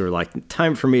stories who are like,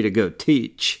 time for me to go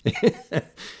teach.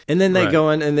 And then they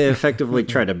go in and they effectively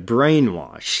try to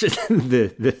brainwash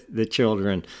the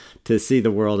children to see the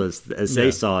world as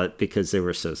they saw it because they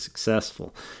were so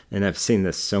successful. And I've seen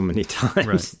this so many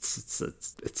times.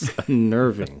 It's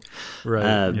unnerving.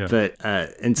 But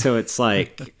and so it's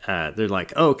like they're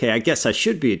like, oh, okay, I guess I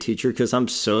should be a teacher because I'm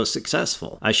so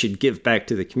successful. I should give back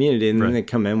to the community. And then they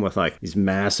come in with like these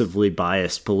massively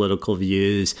biased political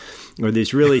views or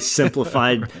these really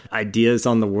simplified ideas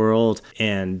on the world.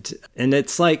 And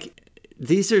it's like,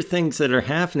 these are things that are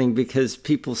happening because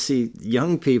people see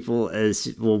young people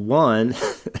as, well, one,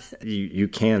 you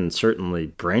can certainly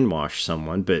brainwash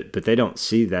someone, but they don't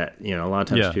see that. A lot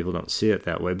of times people don't see it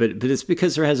that way. But it's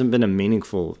because there hasn't been a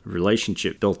meaningful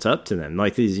relationship built up to them.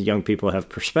 Like, these young people have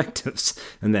perspectives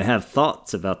and they have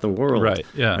thoughts about the world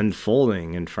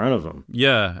unfolding in front of them.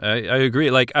 Yeah, I agree.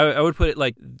 Like, I would put it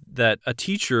like that a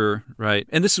teacher, right?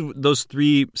 And this is those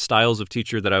three styles of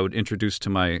teacher that I would introduce to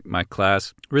my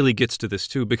class really gets to this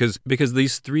too, because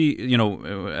these three,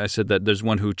 I said that there's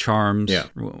one who charms,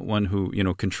 one who,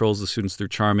 controls the students through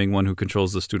charming, one who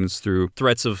controls the students through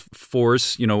threats of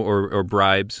force, or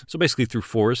bribes. So basically through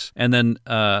force. And then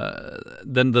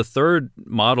the third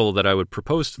model that I would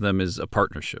propose to them is a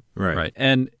partnership. Right.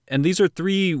 And And these are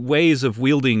three ways of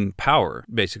wielding power,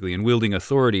 basically, and wielding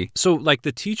authority. So like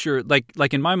the teacher,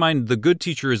 like in my mind, the good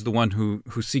teacher is the one who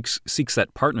seeks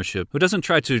that partnership, who doesn't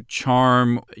try to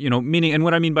charm, meaning, and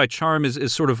what I mean by charm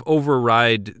is sort of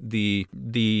override the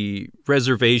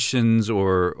reservations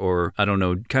or I don't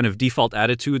know, kind of default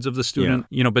attitudes of the student,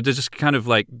 but to just kind of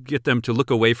like get them to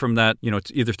look away from that,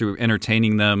 either through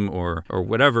entertaining them or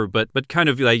whatever, but kind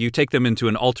of like you take them into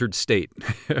an altered state,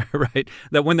 right?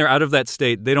 That when they're out of that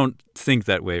state, they don't think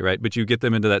that way, right? But you get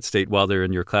them into that state while they're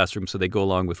in your classroom so they go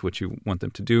along with what you want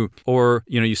them to do. Or,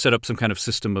 you set up some kind of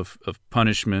system of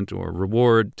punishment or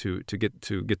reward to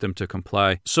get them to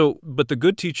comply. So, but the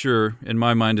good teacher, in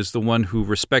my mind, is the one who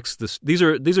respects this. These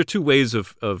are two ways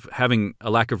of having a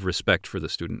lack of respect for the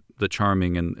student, the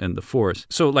charming and the force.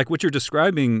 So like what you're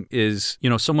describing is,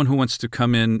 someone who wants to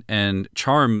come in and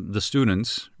charm the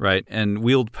students, right, and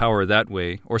wield power that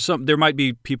way. Or there might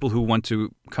be people who want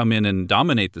to come in and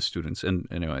dominate the students. And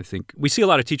I think we see a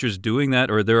lot of teachers doing that,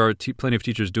 or there are plenty of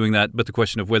teachers doing that. But the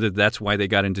question of whether that's why they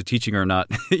got into teaching or not,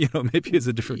 maybe is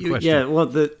a different question. Yeah, well,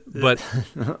 but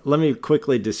let me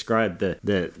quickly describe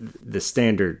the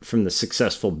standard from the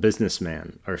successful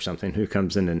businessman or something who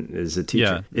comes in and is a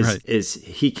teacher. Is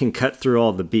he can cut through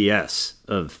all the BS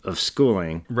of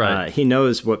schooling. Right. He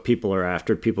knows what people are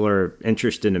after. People are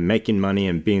interested in making money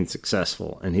and being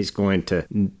successful, and he's going to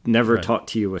never talk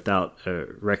to you without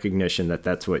recognition that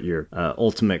that's what your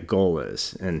ultimate goal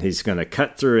is. And he's going to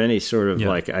cut through any sort of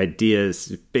like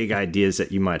ideas, big ideas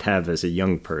that you might have as a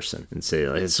young person and say,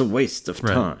 it's a waste of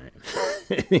time.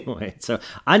 Anyway, so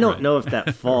I don't know if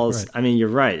that falls. I mean, you're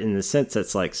right in the sense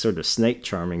that's like sort of snake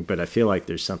charming, but I feel like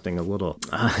there's something a little,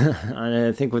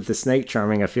 I think with the snake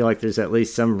charming, I feel like there's at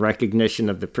least some recognition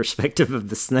of the perspective of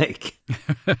the snake.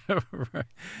 Right.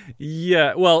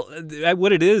 Yeah. Well,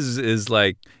 what it is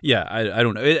like, I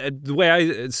don't know. The way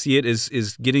I see it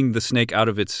is getting the snake out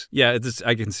of its,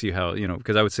 I can see how,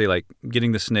 because I would say like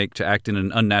getting the snake to act in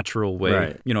an unnatural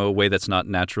way, a way that's not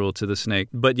natural to the snake.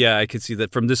 But yeah, I could see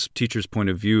that from this teacher's point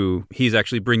of view, he's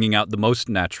actually bringing out the most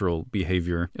natural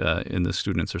behavior in the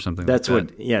students or something like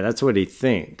that. That's what he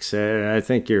thinks. I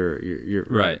think you're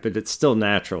right. But it's still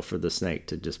natural for the snake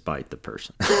to just bite the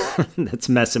person that's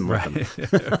messing with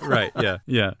them. Right. Yeah.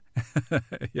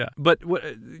 Yeah. But what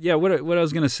I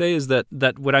was going to say is that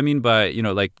what I mean by,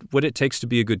 like what it takes to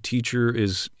be a good teacher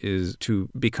is to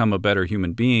become a better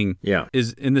human being. Yeah.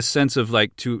 Is in the sense of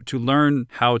like to learn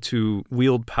how to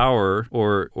wield power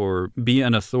or be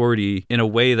an authority in a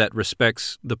way that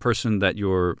respects the person that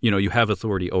you have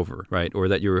authority over, right? Or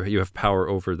that you have power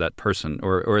over that person,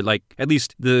 or like at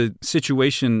least the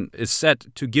situation is set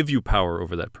to give you power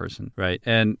over that person, right?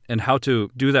 And how to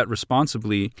do that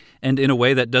responsibly and in a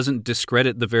way that doesn't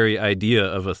discredit the very idea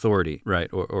of authority, right,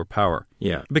 or power.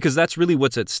 Yeah. Because that's really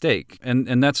what's at stake.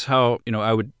 And that's how,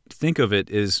 I would think of it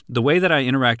is the way that I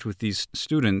interact with these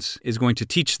students is going to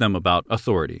teach them about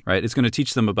authority, right? It's going to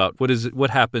teach them about what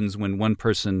happens when one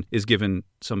person is given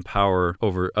some power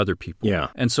over other people. Yeah.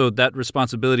 And so that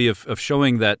responsibility of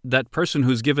showing that person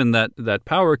who's given that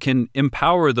power can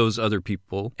empower those other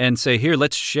people and say, here,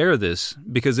 let's share this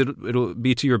because it'll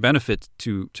be to your benefit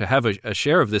to have a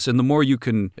share of this. And the more you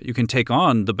can take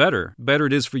on, the better. Better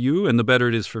it is for you and the better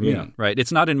it is for me, right?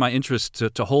 It's not in my interest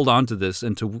to hold on to this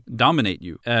and to dominate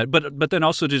you. But then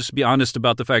also to just be honest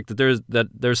about the fact that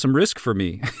there's some risk for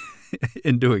me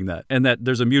in doing that, and that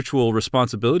there's a mutual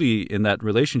responsibility in that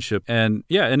relationship. And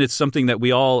it's something that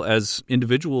we all as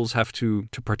individuals have to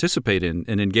participate in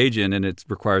and engage in, and it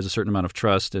requires a certain amount of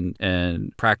trust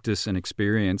and practice and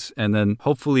experience. And then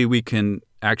hopefully we can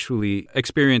actually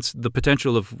experience the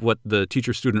potential of what the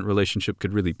teacher-student relationship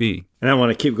could really be. And I want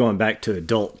to keep going back to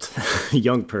adult,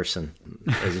 young person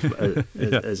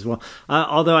as well.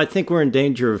 Although I think we're in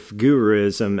danger of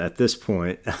guruism at this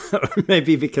point, or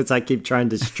maybe because I keep trying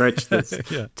to stretch this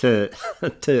to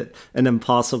an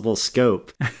impossible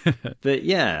scope. But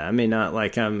I'm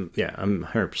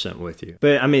 100% with you.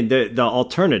 But I mean, the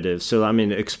alternative. So I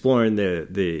mean, exploring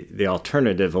the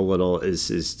alternative a little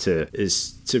is to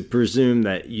presume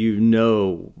that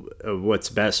what's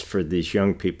best for these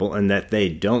young people and that they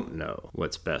don't know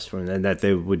what's best for them and that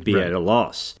they would be at a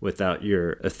loss without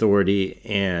your authority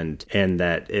and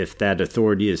that if that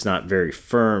authority is not very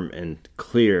firm and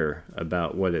clear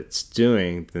about what it's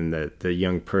doing, then the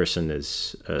young person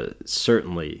is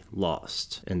certainly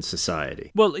lost in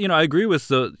society. Well, I agree with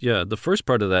the first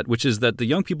part of that, which is that the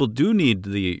young people do need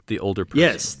the older person.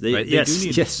 Yes, they do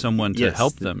need someone to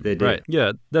help them. They do. Right.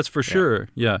 Yeah, that's for sure.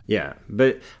 Yeah. Yeah.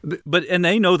 But and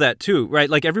they know that too, right?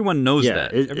 Like everyone knows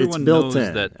that. Everyone it's built knows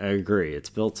in. that. I agree. It's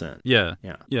built in. Yeah.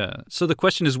 So the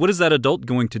question is, what is that adult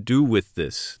going to do with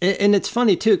this? And it's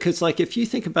funny too, because like if you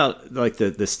think about like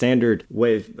the standard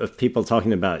way of people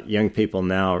talking about young people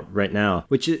right now,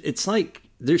 which it's like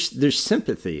there's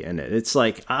sympathy in it. It's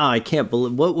like, I can't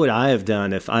believe, what would I have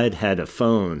done if I had had a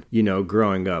phone,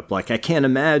 growing up? Like, I can't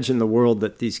imagine the world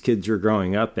that these kids are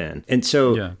growing up in. And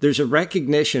so there's a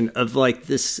recognition of like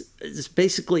this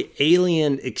basically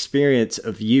alien experience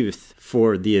of youth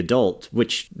for the adult,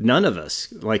 which none of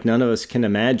us can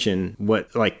imagine we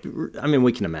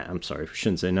can imagine, I'm sorry, I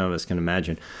shouldn't say none of us can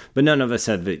imagine, but none of us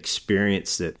have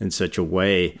experienced it in such a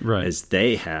way as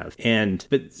they have.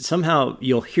 But somehow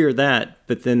you'll hear that,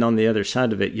 but then on the other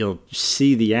side of it, you'll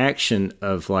see the action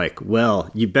of like,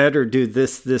 well, you better do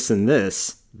this, this, and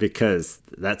this, because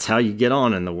that's how you get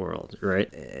on in the world, right?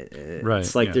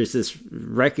 It's like there's this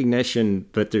recognition,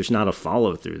 but there's not a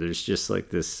follow through. There's just like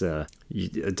this, I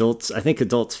think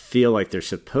adults feel like they're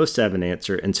supposed to have an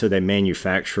answer, and so they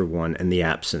manufacture one in the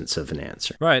absence of an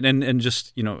answer. Right, and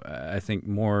just, I think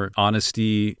more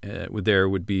honesty there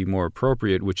would be more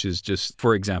appropriate, which is just,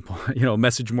 for example, a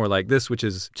message more like this, which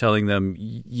is telling them,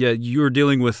 yeah, you're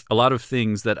dealing with a lot of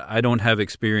things that I don't have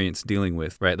experience dealing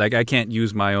with, right? Like I can't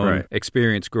use my own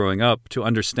experience growing up to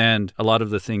understand a lot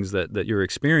of the things that you're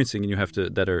experiencing, and you have to,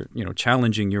 that are,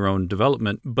 challenging your own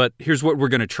development. But here's what we're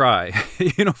going to try,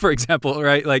 for example,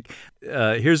 right? Like,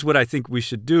 here's what I think we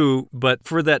should do. But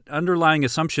for that underlying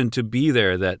assumption to be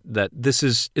there, that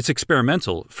it's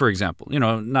experimental, for example,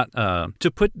 not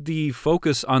to put the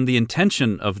focus on the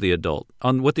intention of the adult,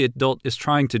 on what the adult is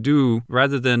trying to do,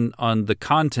 rather than on the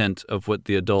content of what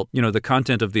the adult, the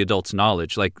content of the adult's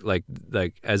knowledge, like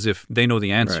as if they know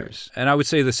the answers. Right. And I would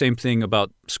say the same thing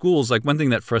about schools. Like one thing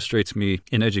that frustrates me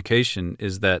in education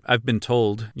is that I've been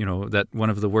told, that one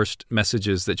of the worst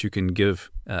messages that you can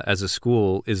give as a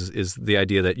school is the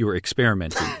idea that you're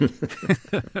experimenting.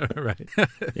 Right.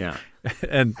 Yeah.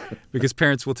 And because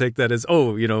parents will take that as,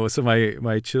 so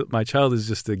my child is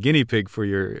just a guinea pig for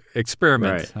your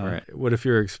experiment. Right. What if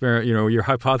your your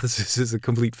hypothesis is a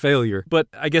complete failure? But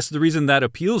I guess the reason that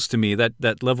appeals to me,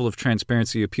 that level of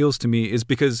transparency appeals to me, is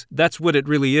because that's what it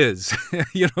really is.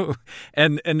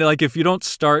 And like if you don't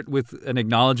start with an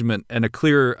acknowledgement and a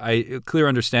clear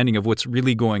understanding of what's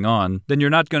really going on, then you're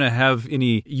not going to have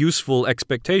any useful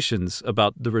expectations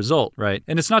about the result, right?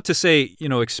 And it's not to say,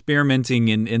 experimenting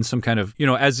in some kind of,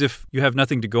 as if you have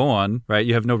nothing to go on, right?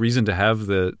 You have no reason to have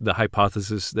the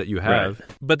hypothesis that you have. Right.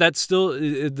 But that's still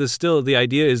the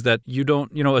idea is that you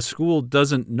don't, a school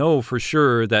doesn't know for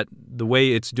sure that the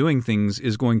way it's doing things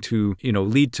is going to,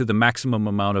 lead to the maximum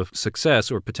amount of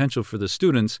success or potential for the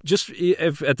students. Just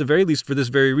if, at the very least, for this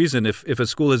very reason, if a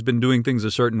school has been doing things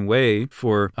a certain way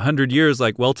for 100 years,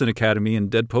 like Welton Academy and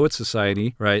Dead Poets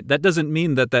Society, right? That doesn't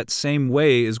mean that same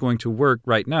way is going to work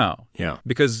right now. Yeah.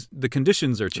 Because the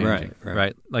conditions are changing,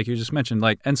 right? Like you just mentioned,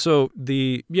 and so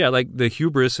the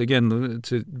hubris, again,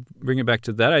 to bring it back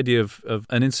to that idea of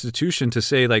an institution to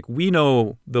say, like, we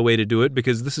know the way to do it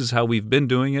because this is how we've been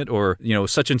doing it, or,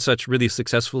 such and such really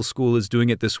successful school is doing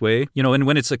it this way, and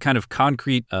when it's a kind of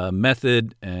concrete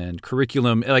method and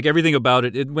curriculum, like everything about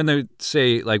it, when they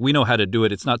say, like, we know how to do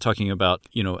it, it's not talking about,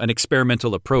 an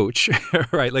experimental approach,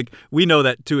 right? Like, we know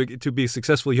that to be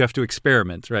successful, you have to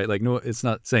experiment, right? Like, no, it's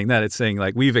not saying that. It's saying,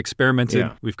 like, we've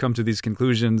experimented, we've come to these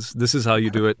conclusions, this is how you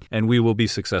do it, and we will be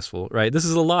successful, right? This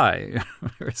is a lie,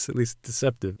 or it's at least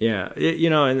deceptive. Yeah,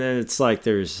 and then it's like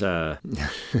there's,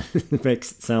 it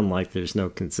makes it sound like there's no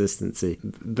consistency.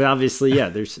 But obviously,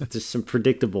 there's some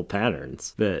predictable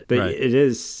patterns. But right. It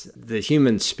is, the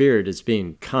human spirit is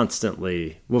being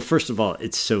constantly, well, first of all,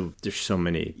 there's so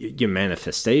many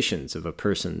manifestations of a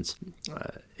person's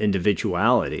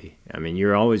individuality. I mean,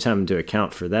 you're always having to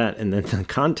account for that, and then the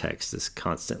context is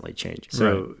constantly changing.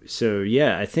 So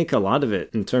I think a lot of it,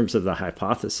 in terms of the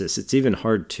hypothesis, it's even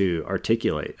hard to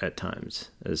articulate at times.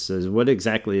 As what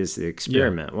exactly is the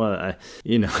experiment? Yeah. Well,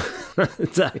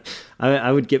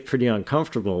 I would get pretty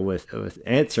uncomfortable with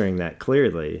answering that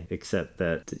clearly, except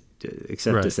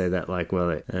to say that, like,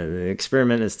 well, the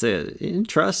experiment is to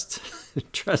trust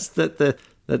that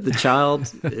the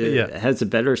child has a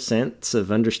better sense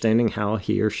of understanding how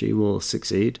he or she will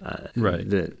succeed. Right.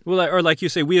 Or like you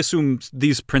say, we assume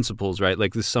these principles, right?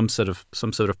 Like this some set of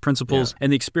principles,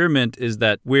 and the experiment is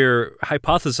that we're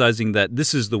hypothesizing that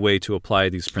this is the way to apply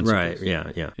these principles. Right.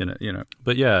 Yeah.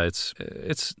 But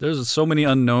it's there's so many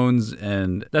unknowns,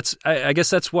 and I guess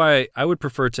that's why I would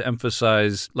prefer to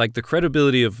emphasize, like, the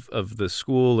credibility of the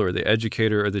school or the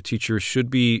educator or the teacher should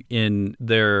be in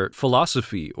their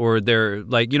philosophy or their,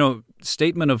 like,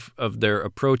 statement of their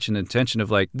approach and intention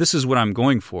of like, this is what I'm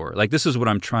going for. Like, this is what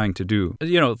I'm trying to do.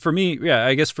 For me,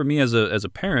 I guess for me as a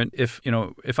parent,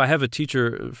 if I have a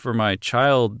teacher for my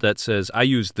child that says, I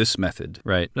use this method,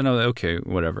 right? Then I'm like, okay,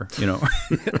 whatever,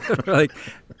 like,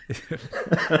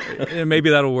 maybe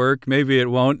that'll work. Maybe it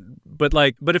won't.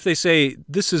 But if they say,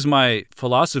 this is my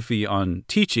philosophy on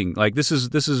teaching, like this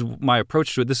is my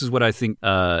approach to it. This is what I think,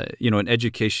 an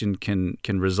education can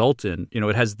result in.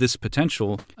 It has this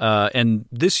potential. And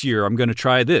this year I'm going to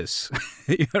try this,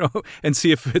 and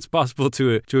see if it's possible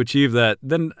to achieve that.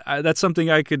 Then that's something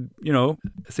I could,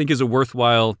 think is a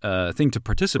worthwhile thing to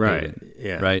participate in.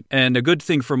 Yeah. Right. And a good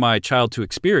thing for my child to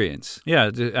experience.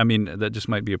 Yeah. I mean, that just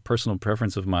might be a personal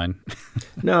preference of mine.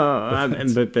 No,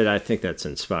 but I think that's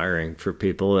inspiring for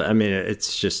people. I mean,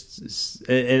 it's just,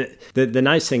 and the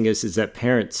nice thing is that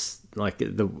parents, like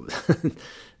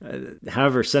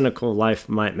however cynical life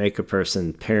might make a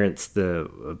person, parents,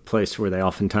 the place where they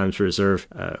oftentimes reserve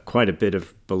quite a bit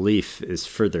of belief is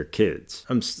for their kids.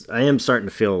 I am starting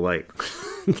to feel like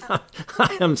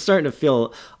I am starting to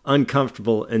feel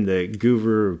uncomfortable in the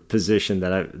guru position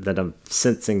that I'm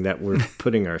sensing that we're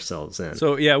putting ourselves in.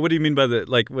 So yeah, what do you mean by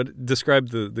describe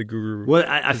the guru? Well,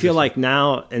 I feel like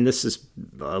now, and this is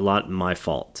a lot my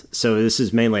fault. So this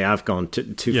is mainly I've gone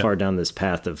too far down this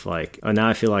path of like, now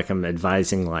I feel like I'm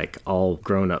advising like all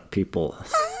grown up people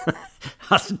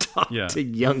how to talk to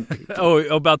young people. Oh,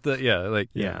 about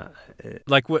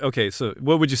like what? Okay, so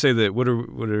what would you say that? What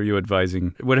are you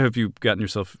advising? What have you gotten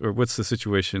yourself, or what's the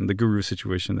situation, the guru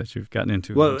situation that you've gotten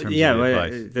into? Well, in terms of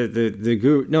advice? The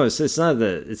guru. No, it's not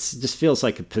it just feels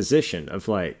like a position of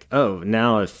like, oh,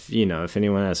 now if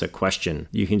anyone has a question,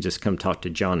 you can just come talk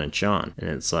to Jon and Shaun, and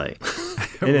it's like,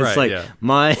 and it's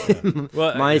my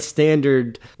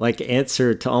standard like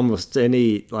answer to almost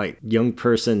any like young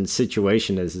person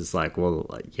situation is like, well,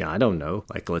 I don't know,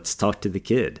 like let's talk to the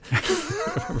kid.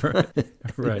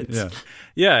 Right.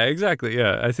 Yeah, exactly.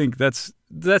 Yeah, I think that's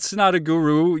not a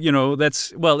guru.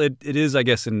 It is, I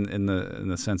guess, in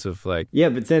the sense of like. Yeah,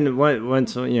 but then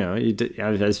once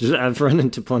I've run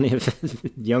into plenty of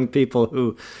young people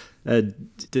who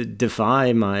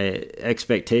defy my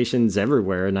expectations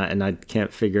everywhere, and I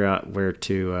can't figure out where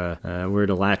to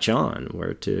latch on,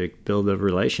 where to build a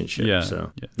relationship. Yeah,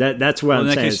 so that's what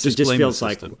I'm saying. It just feels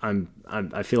like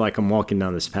I feel like I'm walking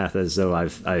down this path as though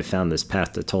I've found this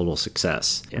path to total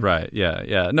success. Yeah. Right.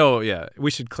 Yeah. No. Yeah. We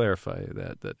should clarify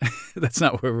that that's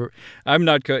not where we're. I'm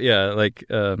not.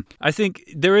 I think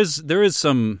there is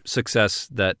some success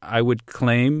that I would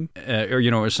claim,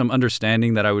 or some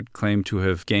understanding that I would claim to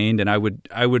have gained, and I would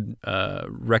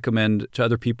recommend to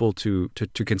other people to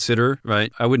consider.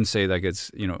 Right. I wouldn't say like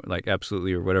it's like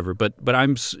absolutely or whatever, but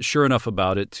I'm sure enough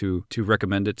about it to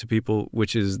recommend it to people,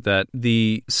 which is that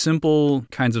the simple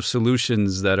kinds of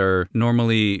solutions that are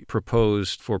normally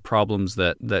proposed for problems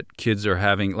that kids are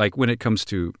having, like when it comes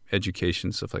to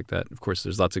education, stuff like that. Of course,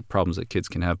 there's lots of problems that kids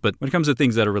can have, but when it comes to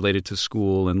things that are related to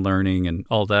school and learning and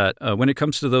all that, when it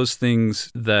comes to those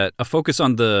things that a focus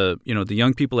on the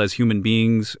young people as human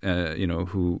beings,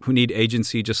 who need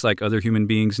agency just like other human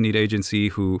beings need agency,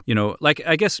 who, like,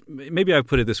 I guess maybe I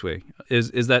put it this way,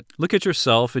 is that look at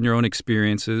yourself and your own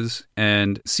experiences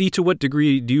and see to what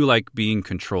degree do you like being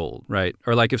controlled, right?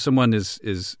 Or like if someone is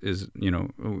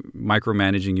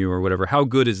micromanaging you or whatever, how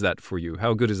good is that for you?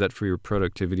 How good is that for your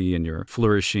productivity and your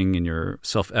flourishing and your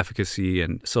self-efficacy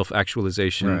and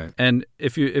self-actualization? Right. And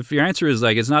if your answer is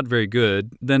like it's not very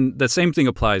good, then the same thing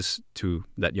applies to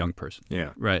that young person.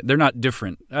 Yeah. Right. They're not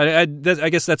different. I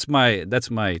guess that's my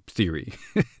theory.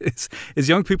 is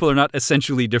young people are not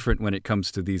essentially different when it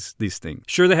comes to these things.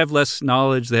 Sure, they have less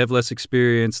knowledge, they have less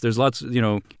experience. There's lots,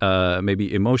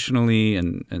 maybe emotionally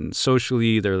and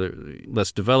socially they're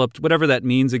less developed, whatever that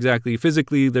means exactly.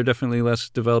 Physically, they're definitely less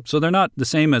developed. So they're not the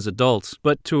same as adults,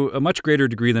 but to a much greater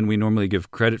degree than we normally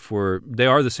give credit for, they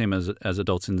are the same as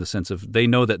adults in the sense of they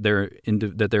know that they're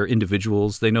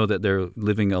individuals. They know that they're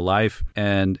living a life,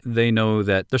 and they know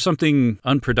that there's something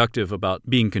unproductive about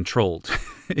being controlled.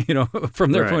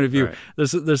 From their point of view,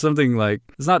 there's something like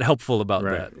it's not helpful about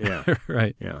that. Yeah,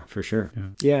 right. Yeah, for sure.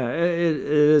 Yeah, it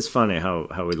is funny how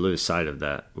we lose sight of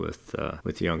that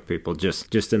with young people.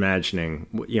 Just imagining,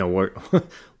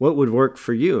 what would work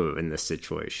for you in this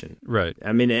situation. Right.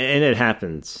 I mean, and it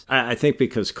happens. I think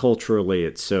because culturally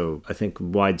it's so, I think,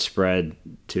 widespread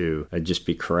to just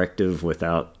be corrective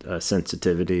without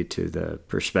sensitivity to the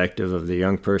perspective of the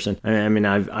young person. I mean,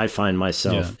 I find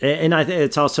myself, and I think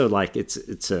it's also like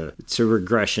it's it's a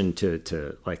regression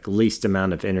to like least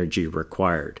amount of energy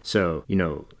required. So,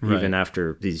 even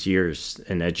after these years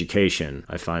in education,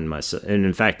 I find myself, and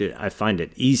in fact, I find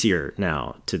it easier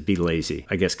now to be lazy,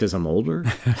 I guess, because I'm older.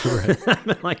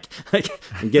 like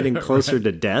I'm getting closer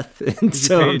to death. And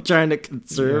so I'm trying to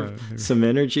conserve some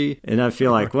energy. And I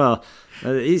feel like, well,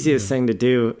 the easiest thing to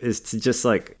do is to just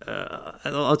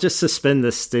I'll just suspend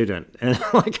this student, and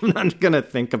I'm not going to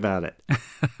think about it.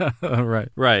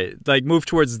 Right. Like move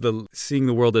towards seeing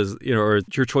the world as, or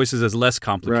your choices as less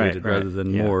complicated rather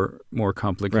than more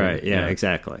complicated. Right. Yeah.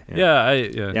 Exactly.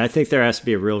 I think there has to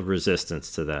be a real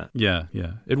resistance to that. Yeah.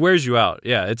 It wears you out.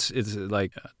 Yeah. It's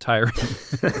like tiring,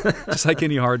 just like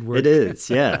any hard work. It is.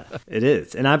 Yeah. It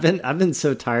is. And I've been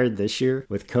so tired this year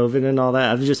with COVID and all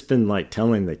that. I've just been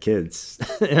telling the kids.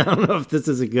 I don't know if this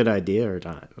is a good idea or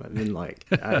not. I mean,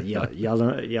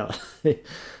 y'all.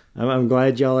 I'm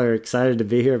glad y'all are excited to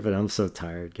be here, but I'm so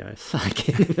tired, guys. I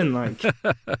can't even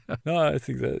No, I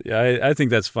think that. Yeah, I think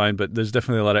that's fine. But there's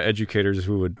definitely a lot of educators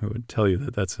who would tell you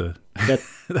that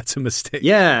that's a mistake.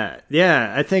 Yeah.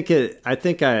 I think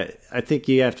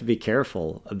you have to be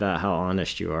careful about how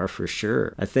honest you are, for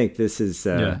sure. I think the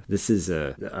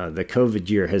COVID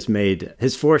year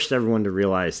has forced everyone to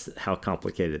realize how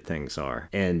complicated things are,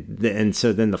 and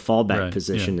so then the fallback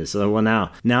position is, well,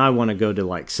 now I want to go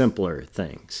to simpler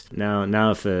things.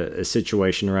 Now if a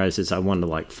situation arises, I want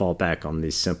to fall back on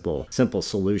these simple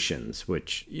solutions,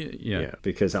 which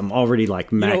because I'm already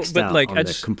maxed out on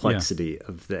the complexity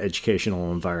of the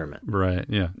educational environment. Right.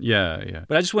 Yeah.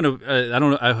 But I just want to. I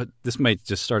don't know. This might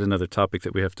just start another topic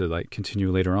that we have to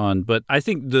continue later on. But I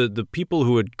think the people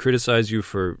who would criticize you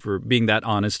for being that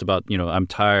honest about I'm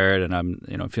tired and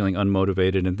I'm feeling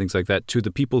unmotivated and things like that, to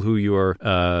the people who you're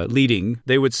leading,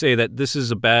 they would say that this is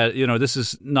this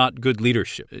is not good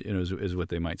leadership. Is what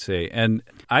they might say. And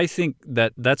I think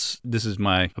this is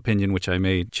my opinion, which I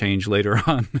may change later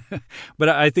on. But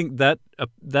I think that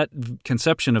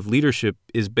conception of leadership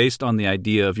is based on the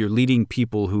idea of you're leading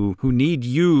people who need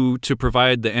you to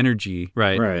provide the energy,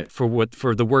 right,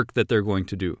 for the work that they're going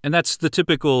to do. And that's the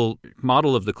typical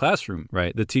model of the classroom,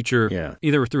 right? The teacher,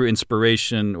 either through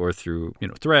inspiration or through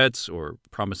threats or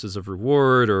promises of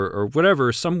reward or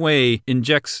whatever, some way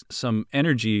injects some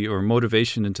energy or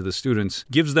motivation into the students,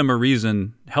 gives them a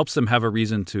reason, helps them have a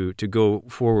reason to go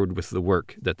forward with the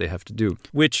work that they have to do.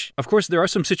 Which, of course, there are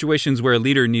some situations where a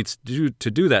leader needs to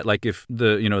do that. Like if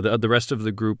the rest of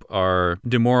the group are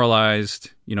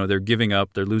demoralized, they're giving up,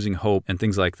 they're losing hope and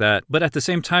things like that. But at the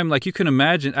same time, you can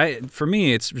imagine, for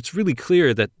me, it's really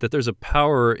clear that there's a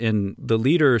power in the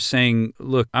leader saying,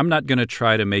 look, I'm not going to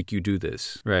try to make you do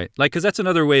this, right? Because that's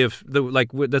another way of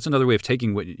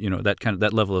taking what, that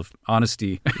level of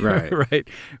honesty, right? Right?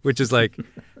 Which is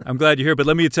I'm glad you're here, but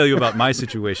let me tell you about my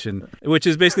situation, which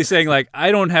is basically saying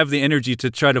I don't have the energy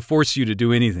to try to force you to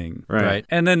do anything, right?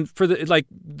 And then for the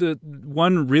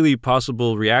one really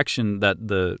possible reaction that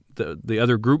the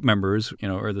other group members,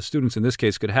 or the students in this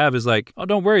case could have is oh,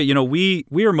 don't worry,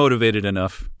 we are motivated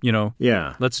enough,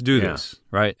 let's do this,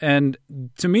 right? And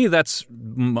to me, that's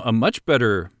a much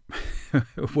better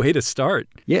way to start.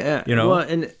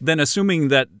 Than assuming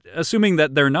that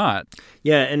they're not.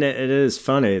 Yeah, and it is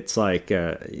funny. It's I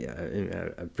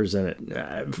present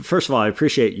it. First of all, I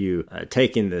appreciate you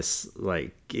taking this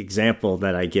example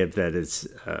that I give that is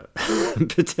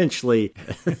potentially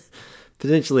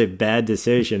a bad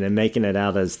decision and making it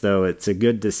out as though it's a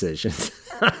good decision.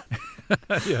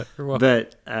 Yeah,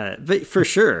 but for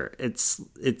sure, it's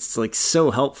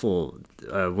so helpful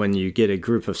when you get a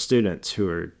group of students who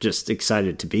are just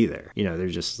excited to be there. They're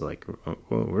just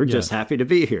we're just happy to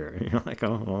be here. You're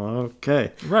oh, well,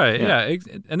 okay, right, yeah.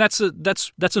 And that's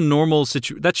a normal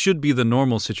situation. That should be the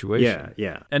normal situation.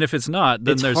 Yeah. And if it's not,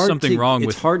 then there's something wrong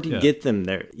with. It's hard to get them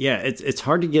there. Yeah, it's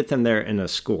hard to get them there in a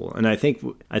school. And I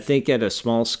think at a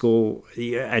small school,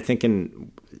 I think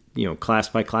in class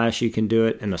by class, you can do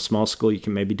it. In a small school, you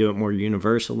can maybe do it more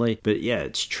universally. But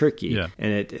it's tricky. Yeah.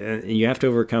 And you have to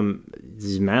overcome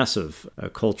these massive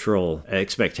cultural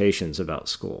expectations about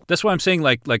school. That's why I'm saying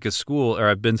like a school, or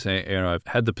I've been saying, I've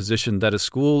had the position that a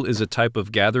school is a type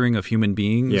of gathering of human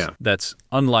beings that's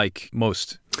unlike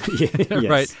most. Yes.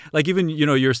 Right. Even,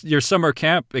 your summer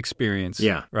camp experience,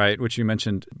 right, which you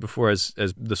mentioned before as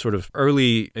the sort of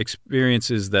early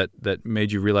experiences that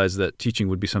made you realize that teaching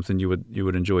would be something you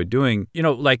would enjoy doing.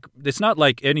 It's not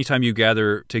like anytime you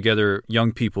gather together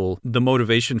young people, the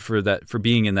motivation for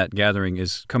being in that gathering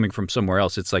is coming from somewhere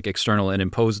else. It's external and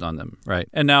imposed on them, right?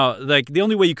 And now the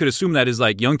only way you could assume that is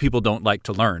young people don't like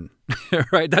to learn.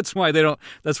 Right. That's why they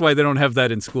don't have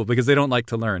that in school, because they don't like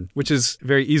to learn, which is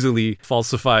very easily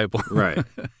falsifiable. Right.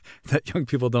 That young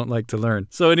people don't like to learn.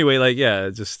 So anyway,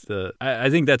 I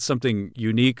think that's something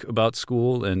unique about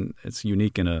school, and it's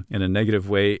unique in a negative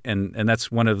way, and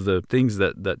that's one of the things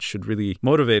that should really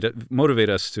motivate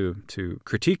us to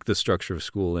critique the structure of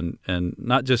school, and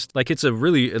not just like it's a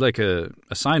really like a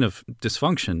sign of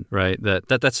dysfunction, right?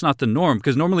 That's not the norm,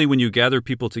 because normally when you gather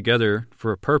people together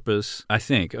for a purpose, I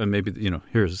think, maybe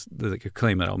here's a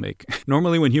claim that I'll make.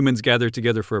 Normally when humans gather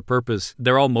together for a purpose,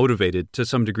 they're all motivated to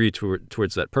some degree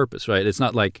towards that purpose. Right? It's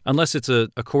not like, unless it's a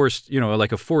coerced,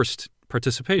 like a forced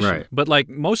participation. Right. But like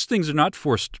most things are not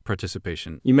forced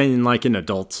participation. You mean like in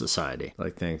adult society?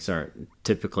 Like things aren't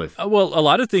typically... well, a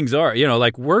lot of things are,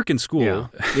 like work and school.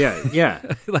 Yeah.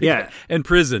 And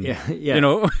prison.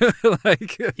 Yeah.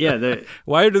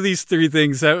 Why do these three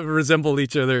things resemble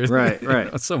each other?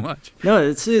 Right. So much. No,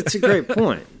 it's a great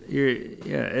point.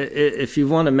 If you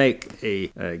want to make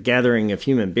a gathering of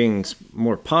human beings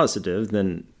more positive,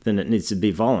 then it needs to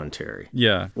be voluntary.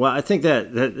 Yeah. Well, I think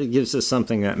that gives us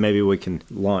something that maybe we can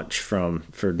launch for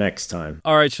next time.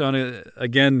 All right, Shaun.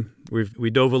 Again, we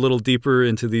dove a little deeper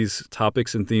into these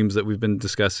topics and themes that we've been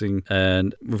discussing,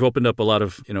 and we've opened up a lot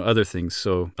of other things.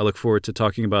 So I look forward to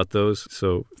talking about those.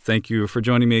 So thank you for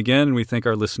joining me again, and we thank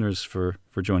our listeners for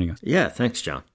joining us. Yeah, thanks, John.